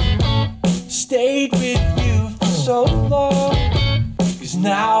stayed with you for so long. 'Cause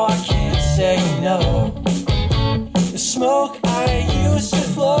now I can't say no. The smoke I used to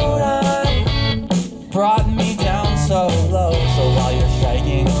float on brought me down so low. So while you're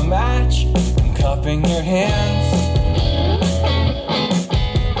striking a match and cupping your hands,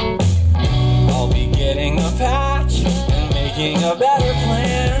 I'll be getting a patch and making a better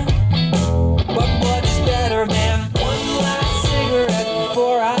plan. But what is better than one last cigarette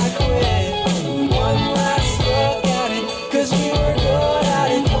before I quit? One last look at it, 'cause we were good at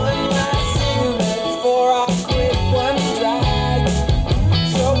it. One last cigarette before I quit. One drag,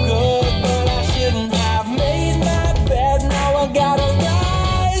 so good, but I shouldn't have made my bed. Now I gotta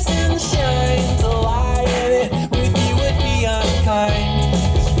rise and shine to lie in it. With you would be unkind,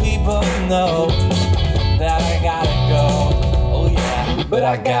 'cause we both know that I gotta go. Oh yeah, but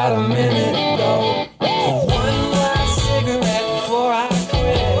I got a minute though. For one last cigarette before I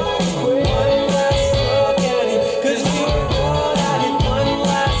quit. One last look at it, 'cause we were good at it. One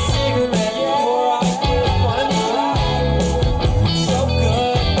last cigarette before I quit. One drag, so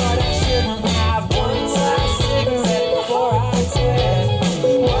good, but I shouldn't have. One last cigarette before I quit.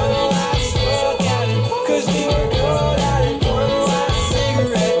 One last look at it, 'cause we were good at it. One last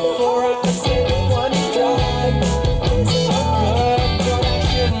cigarette before I quit. One drag, so good, but I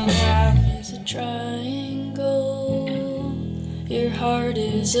shouldn't have. It's a triangle, your heart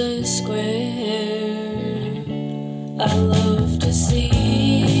is a square. I love to see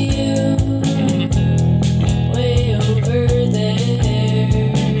you way over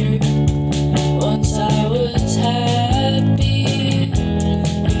there. Once I was happy,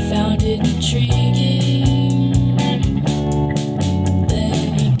 you found it intriguing. Then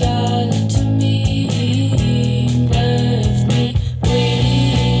you got to me, left me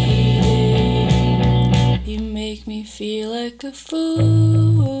waiting. You make me feel like a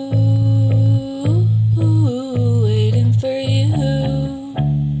fool, waiting for you.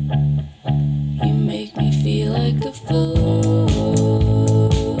 You make me feel like a fool,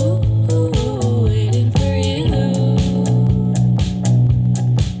 waiting for you.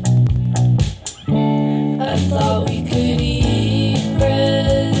 I thought we could eat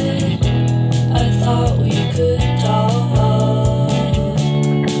bread, I thought we could talk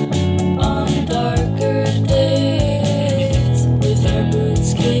on darker days with our boots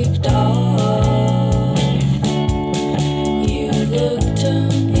kicked off. You look to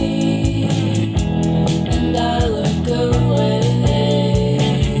me and I look away,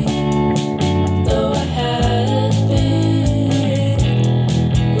 though I had been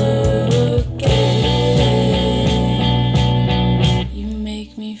looking. You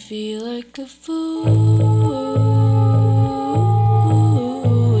make me feel like a fool,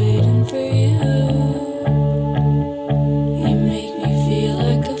 waiting for you. You make me feel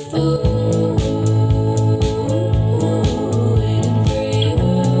like a fool, waiting for you.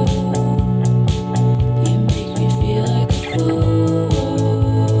 You make me feel like a fool,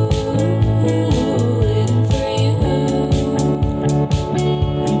 waiting for you.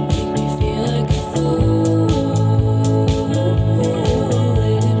 You make me feel like a fool,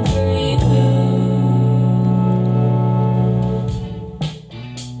 waiting for you.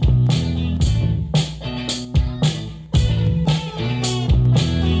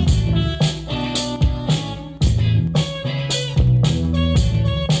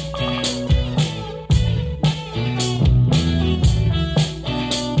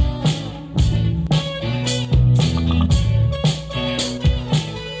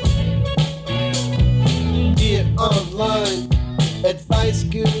 Dear online advice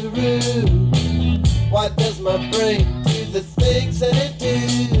guru, why does my brain do the things that it do?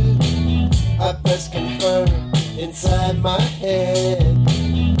 I press confirm inside my head.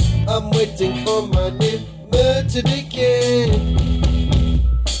 I'm waiting for my new mood to begin.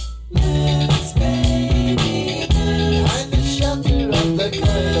 Moods, baby, moods. Behind the shelter of the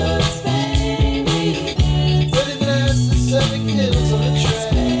curtains, baby, moods. Putting glass to serving pills on a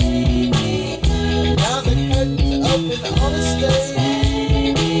tray. Now the curtains open on a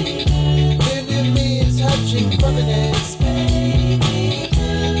stage. New me is hatching from an egg.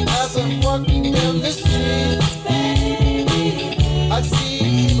 As I'm walking down the street, I see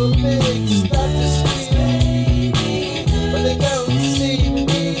evil pigs start to scream, but they don't see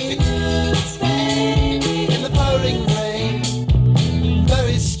me. In the pouring rain,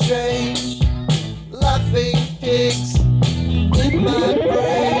 very strange, laughing pigs in my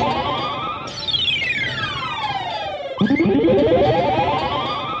brain.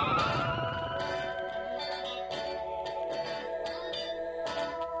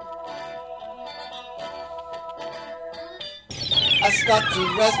 I stop to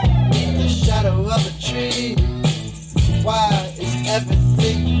rest beneath the shadow of a tree. Why is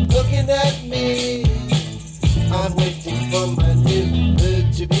everything looking at me? I'm waiting for my new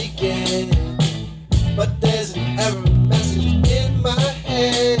mood to begin, but there's an error message in my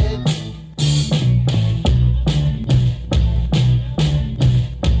head.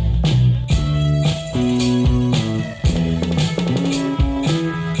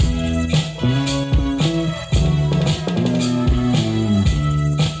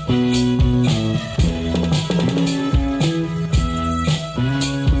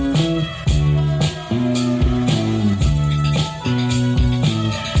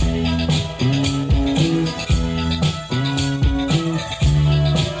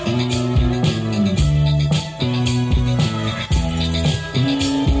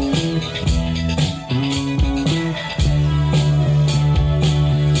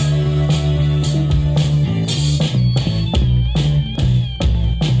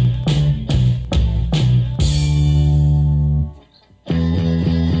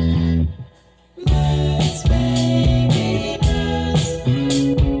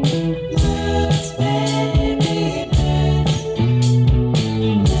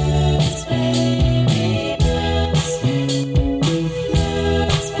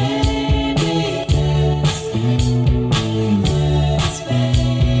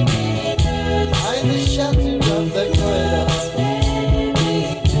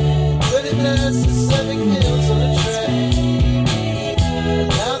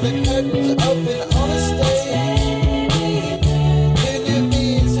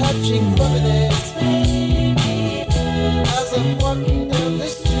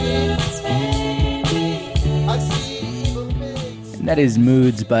 That is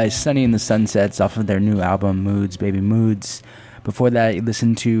Moods by Sunny and the Sunsets off of their new album, Moods, Baby Moods. Before that, you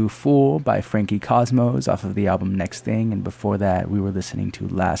listened to Fool by Frankie Cosmos off of the album Next Thing. And before that, we were listening to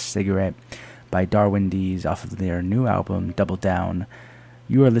Last Cigarette by Darwin Dees off of their new album, Double Down.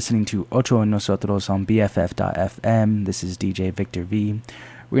 You are listening to Ocho and Nosotros on BFF.FM. This is DJ Victor V.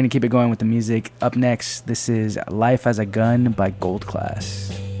 We're going to keep it going with the music. Up next, this is Life as a Gun by Gold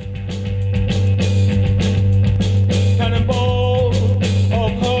Class. Cannonball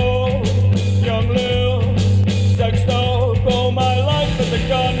of hope, young limbs, sexed up. Oh, my life is a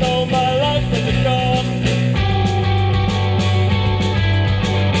gun. Oh, my life is a gun.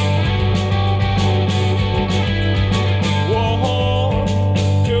 War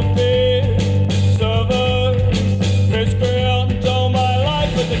to fear, service, miscreant. Oh, my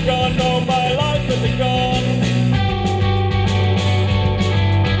life is a gun. Oh, my life is a gun.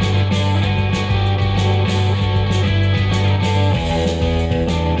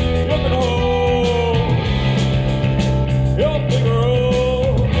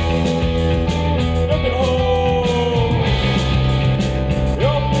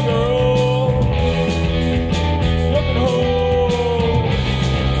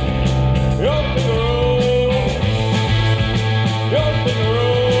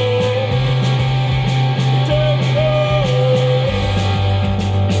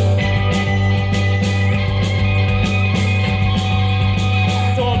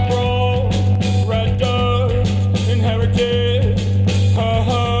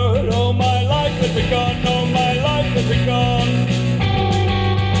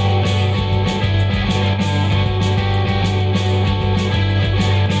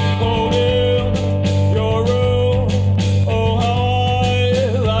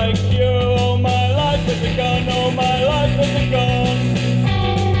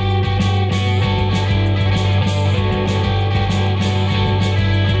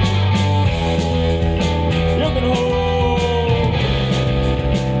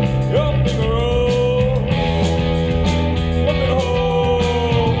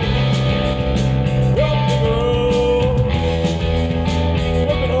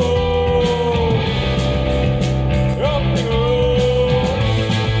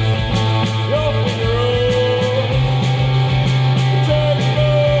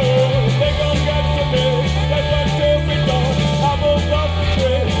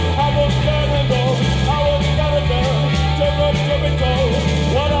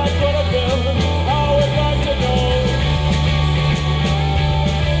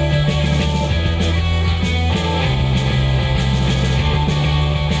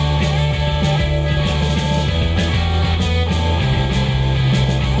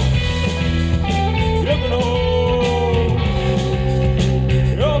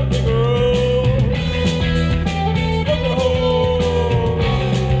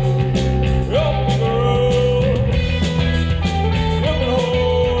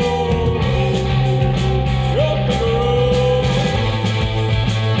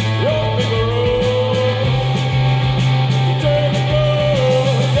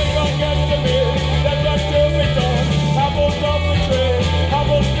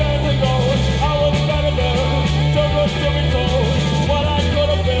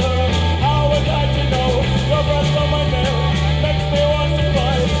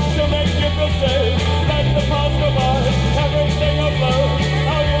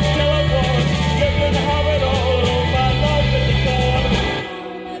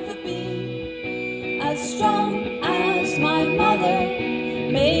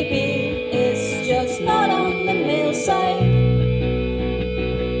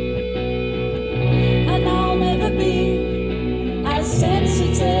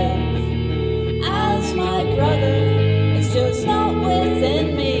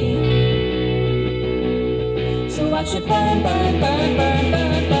 burn, burn, burn, burn,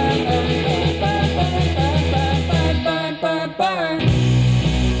 burn, burn, burn, burn, burn, burn, burn, burn, burn, burn.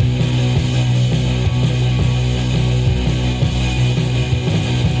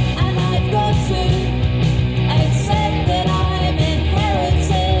 And I've got to accept that I'm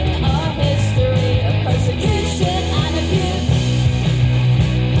inheriting a history of persecution and abuse.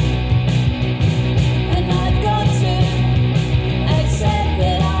 And I've got to accept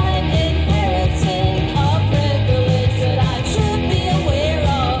that I'm inheriting a privilege that I should be aware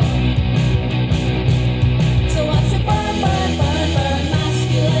of. So I should burn, burn, burn, burn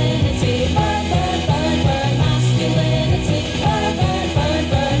masculinity. Burn, burn, burn, burn masculinity. Burn, burn, burn,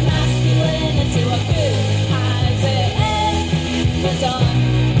 burn masculinity. What good has it ever done?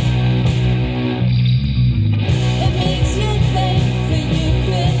 It makes you think that you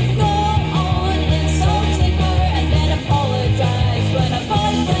could go on insulting her and then apologize when a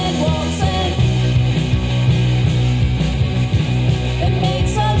boyfriend walks in. It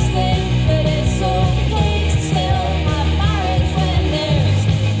makes us think that it's okay to still have marriage when there's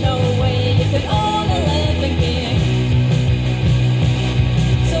no way you could own a living being.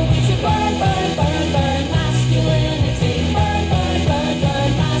 So we should burn, burn, burn, burn masculinity. Burn, burn, burn,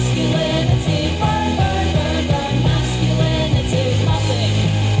 burn masculinity. Burn, burn, burn, burn masculinity. There's nothing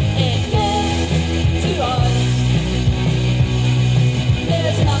it gives to us.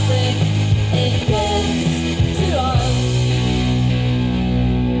 There's nothing it gives to us.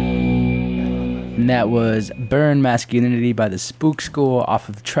 And that was Burn Masculinity by the Spook School off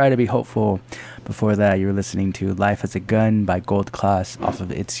of Try to Be Hopeful. Before that, you were listening to Life as a Gun by Gold Class off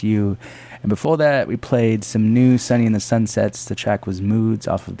of It's You. And before that, we played some new Sunny in the Sunsets. The track was Moods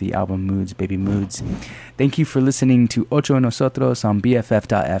off of the album Moods, Baby Moods. Thank you for listening to Ocho and Nosotros on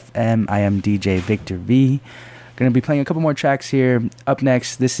BFF.FM. I am DJ Victor V. Going to be playing a couple more tracks here. Up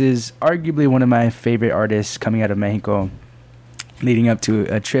next, this is arguably one of my favorite artists coming out of Mexico, leading up to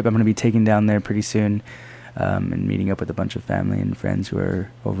a trip I'm going to be taking down there pretty soon, and meeting up with a bunch of family and friends who are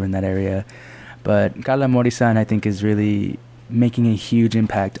over in that area. But Carla Morisan, I think, is really making a huge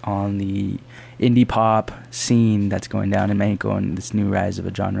impact on the indie pop scene that's going down in Mexico, and this new rise of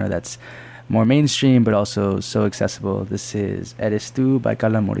a genre that's more mainstream but also so accessible. This is Eres Tú by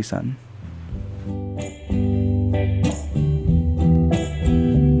Carla Morisan.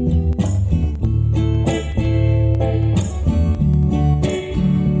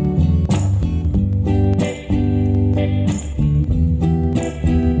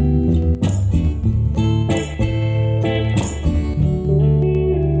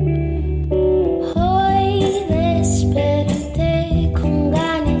 Hoy desperté con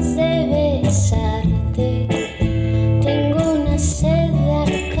ganas de besarte. Tengo una sed de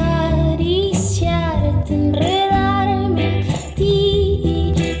arcade.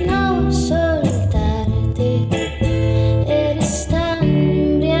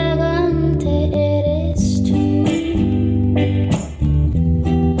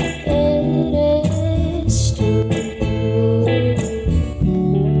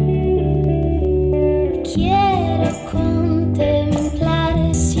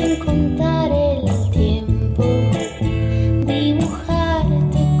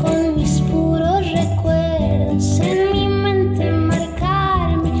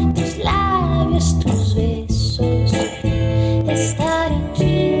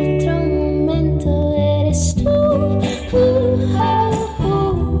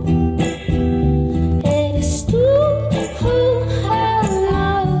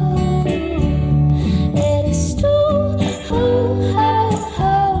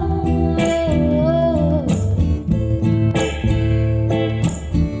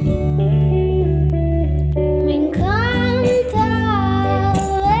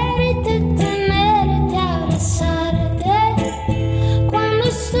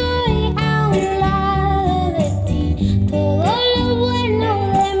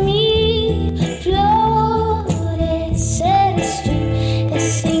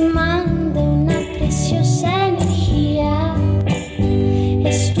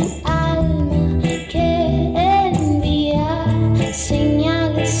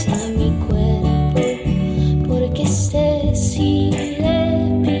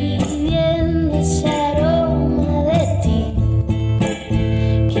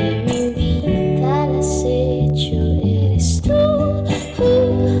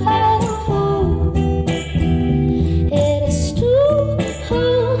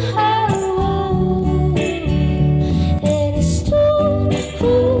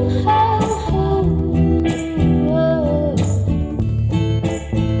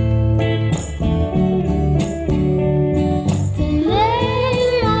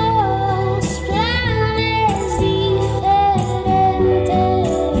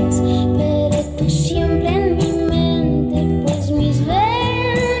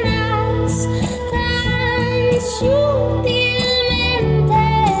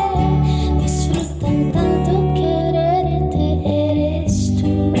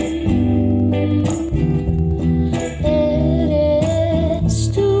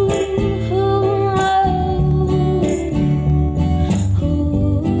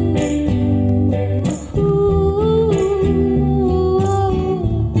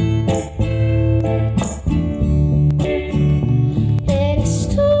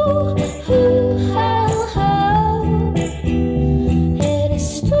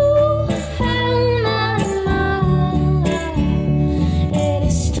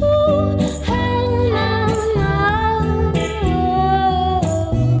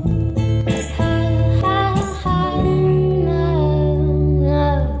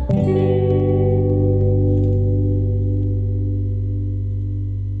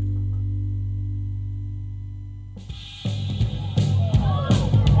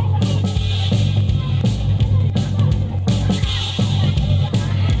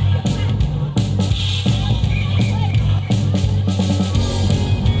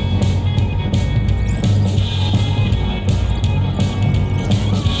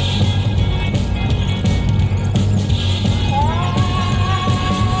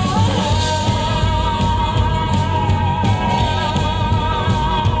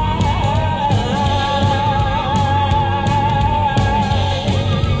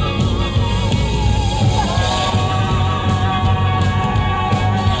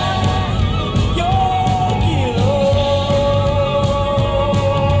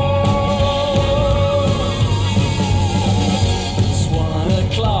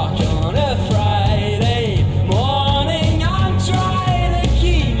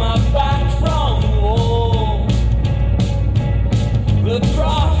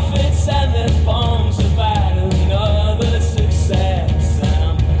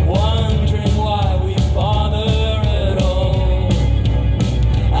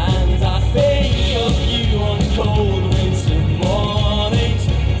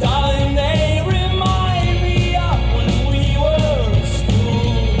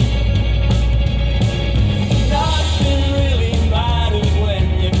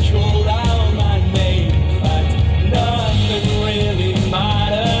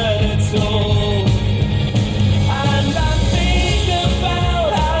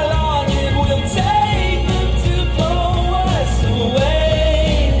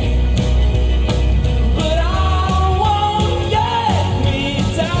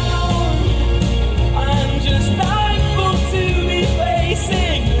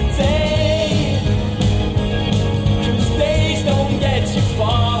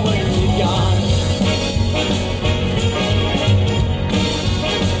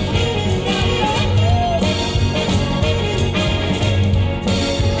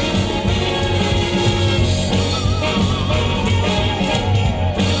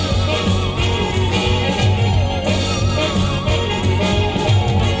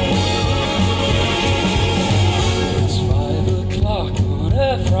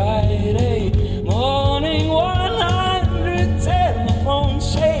 a Friday morning, 100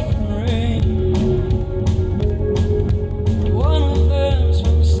 telephones shaking ring. One of them's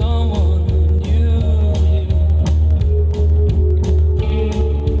from someone who knew you.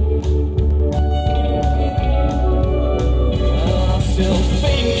 I still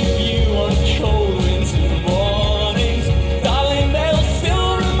think of you on cold winter mornings, darling. They'll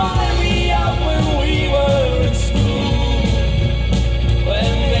still remind me of when we were in school,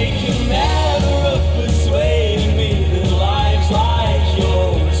 when they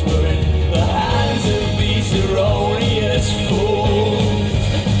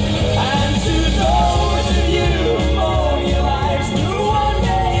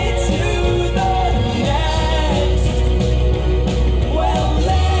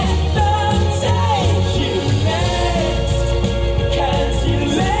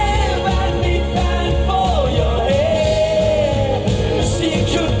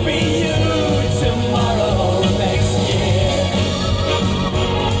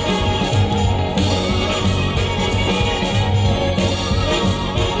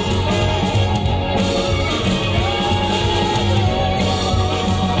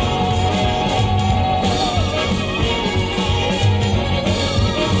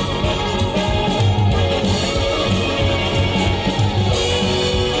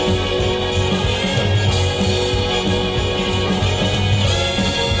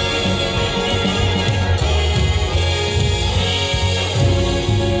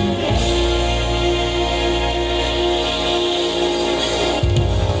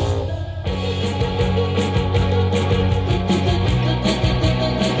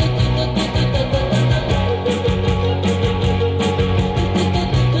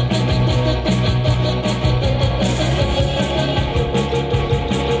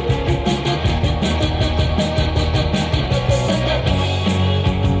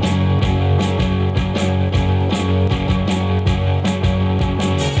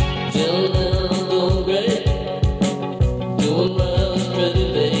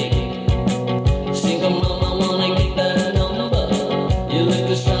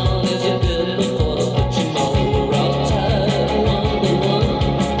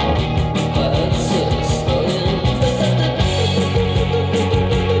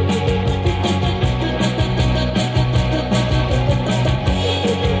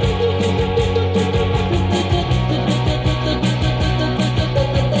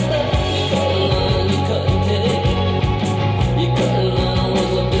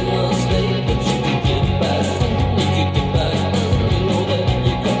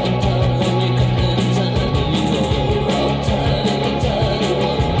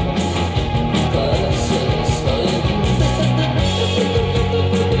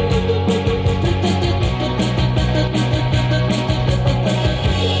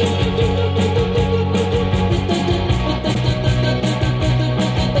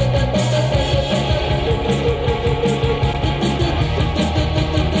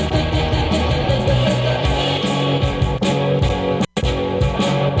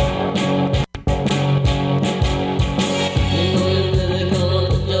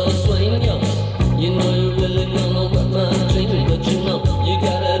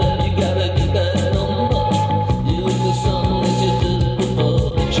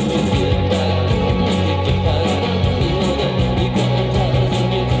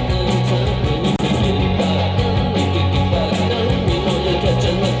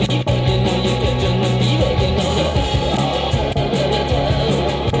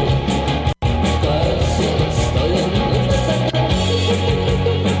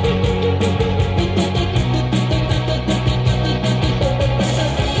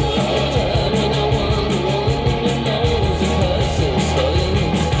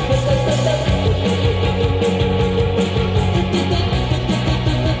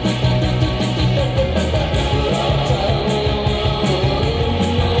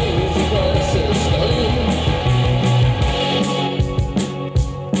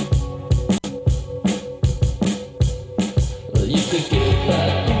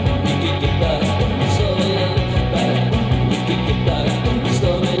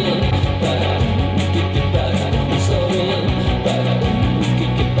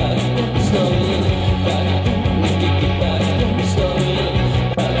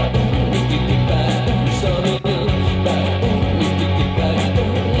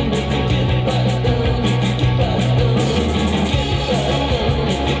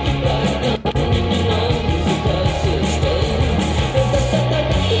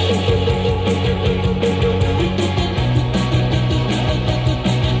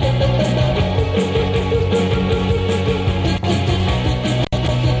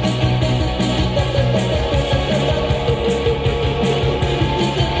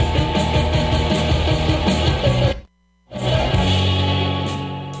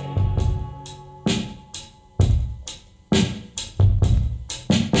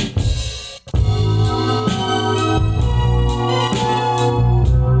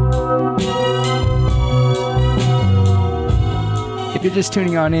you're just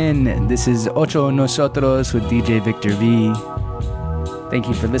tuning on in, this is Ocho and Nosotros with DJ Victor V. Thank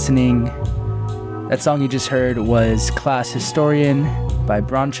you for listening. That song you just heard was Class Historian by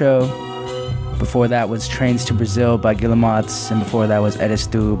Broncho. Before that was Trains to Brazil by Guillemots. And before that was Eres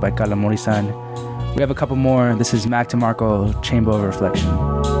Tu by Carla Morisan. We have a couple more. This is Mac DeMarco, Chamber of Reflection.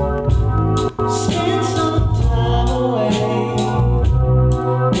 Spend some time away,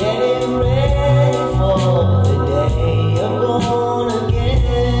 getting ready for the day you're born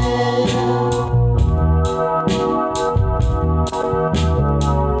again.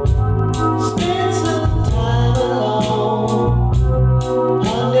 Spend some time alone,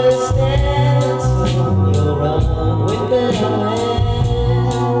 understand that soon you'll run with better men.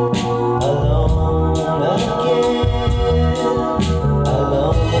 Alone again,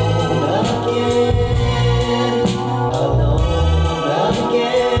 alone again, alone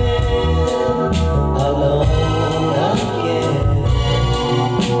again, alone again,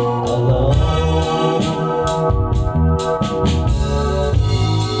 alone.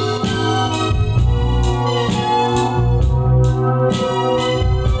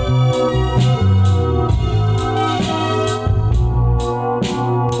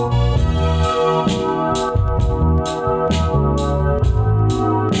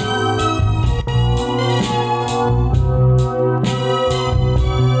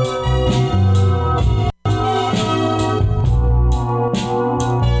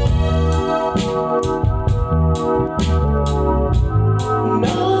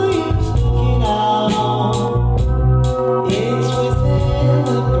 No use looking out. It's within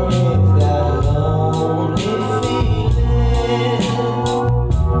the brain that lonely feeling.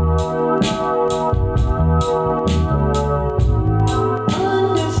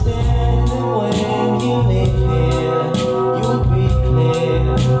 Understand that when you live here, you'll be clear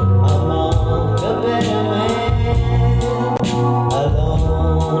among the better men.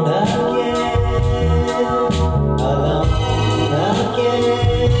 Alone again, alone again,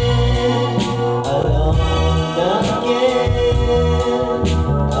 alone again, alone again,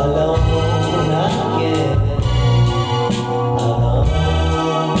 alone, alone again, alone again,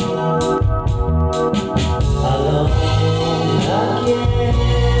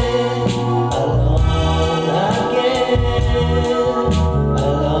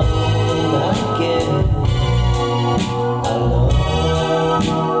 alone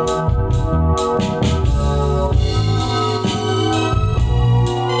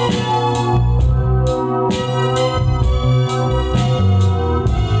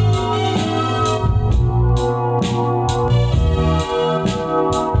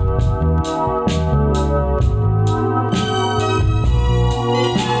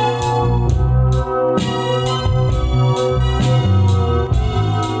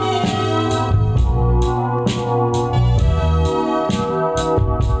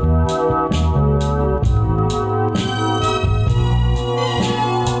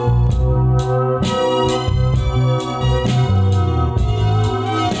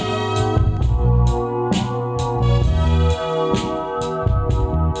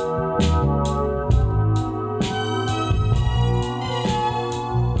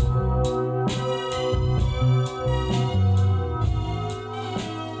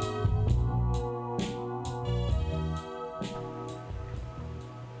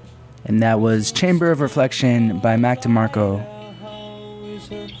And that was Chamber of Reflection by Mac DeMarco.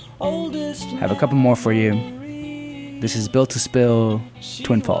 Have a couple more for you. This is Built to Spill,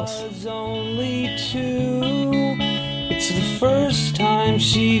 Twin Falls. Was only 2. It's the first time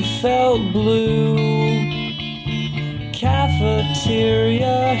she felt blue.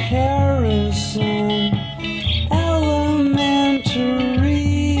 Cafeteria, Harrison Elementary.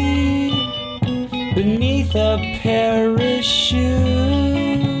 Beneath a parachute,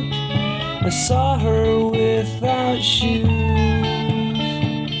 I saw her without shoes.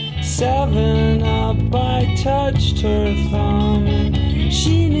 7 Up, I touched her thumb, and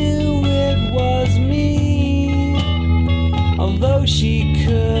she knew it was me, although she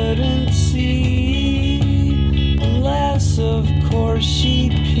couldn't see, unless of course she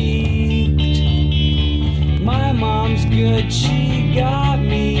peeked. My mom's good, she got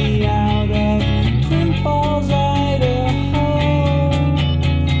me out of Twin Falls, Idaho,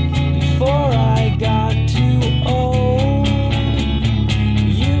 before I got too old.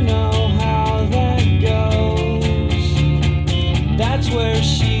 You know how that goes. That's where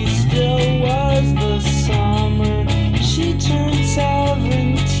she still was the summer she turned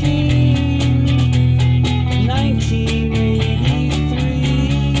 17,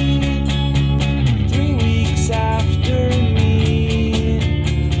 1983, 3 weeks after me.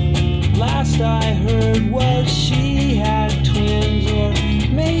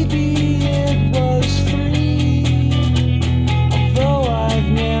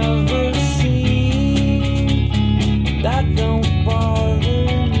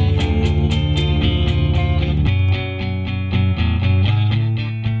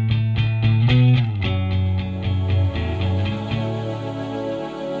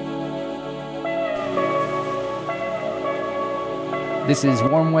 This is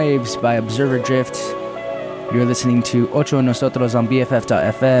Warm Waves by Observer Drift. You're listening to Ocho and Nosotros on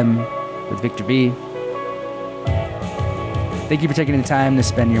BFF.FM with Victor V. Thank you for taking the time to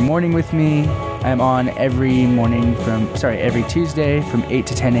spend your morning with me. I'm on every Tuesday from 8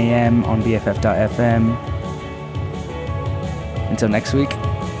 to 10 a.m. on BFF.FM. Until next week.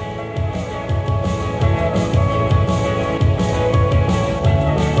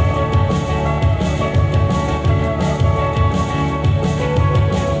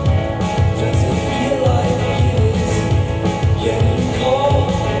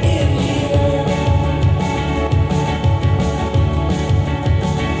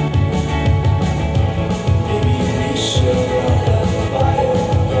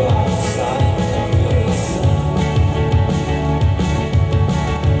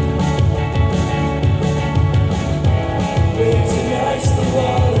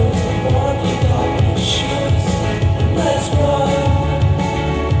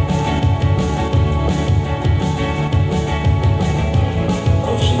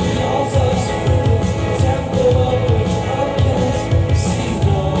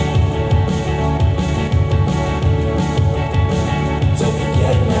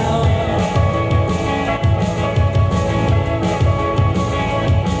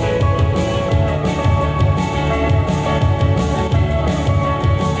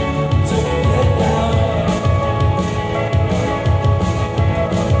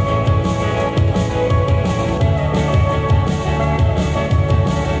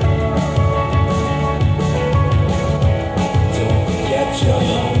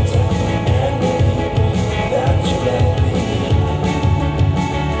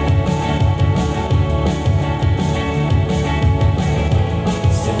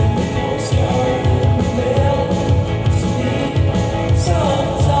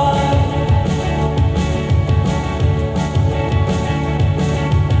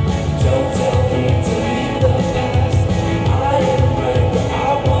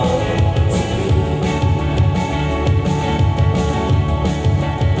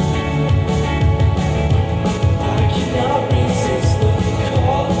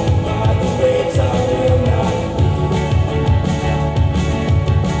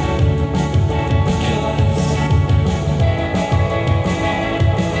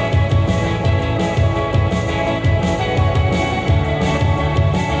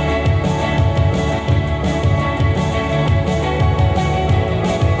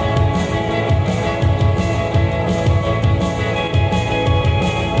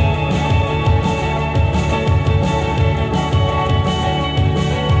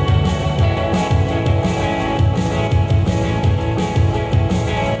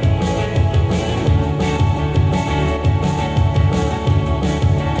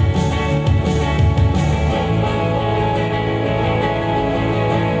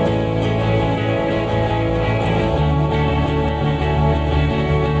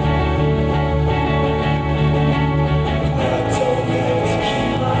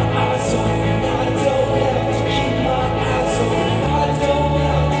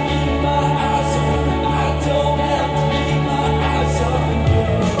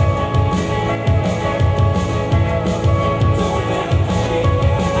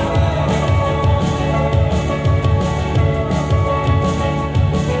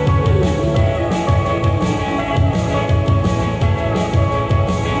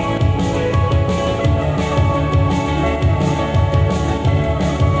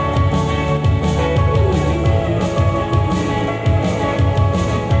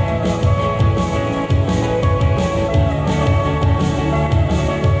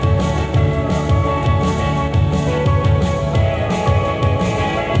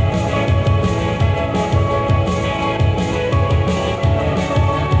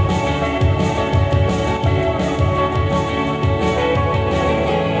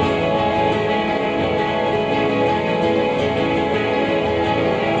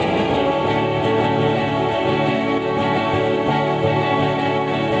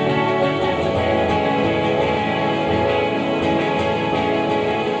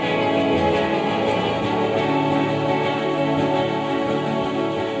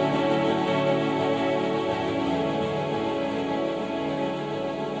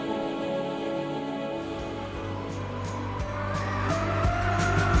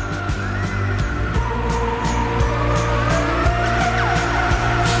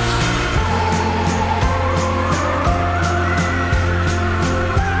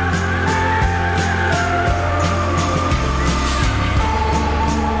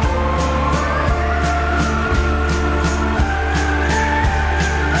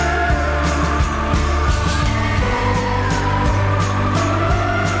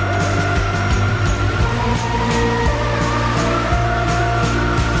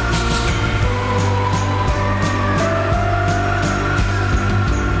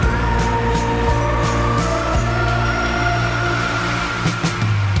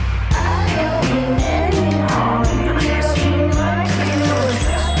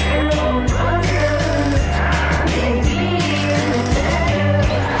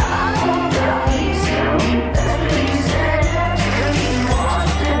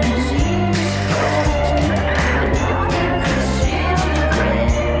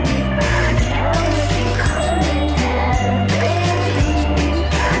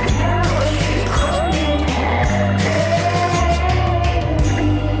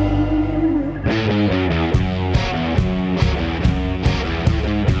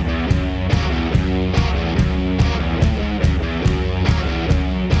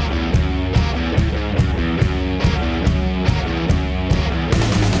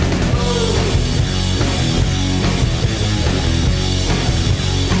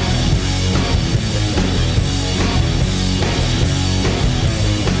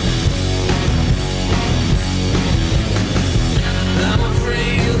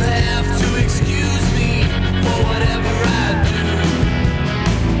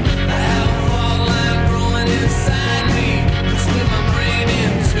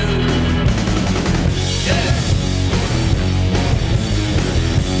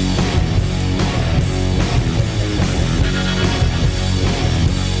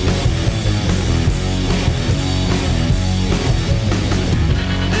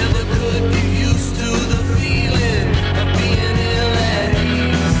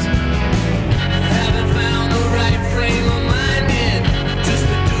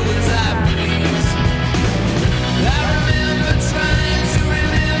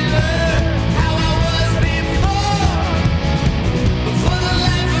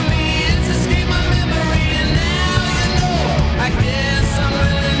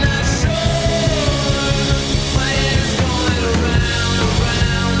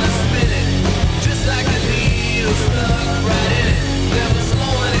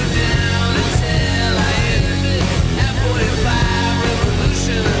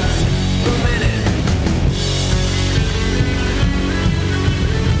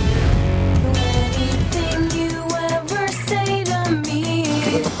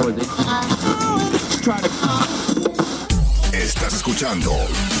 Estás escuchando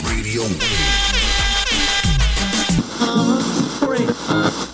Radio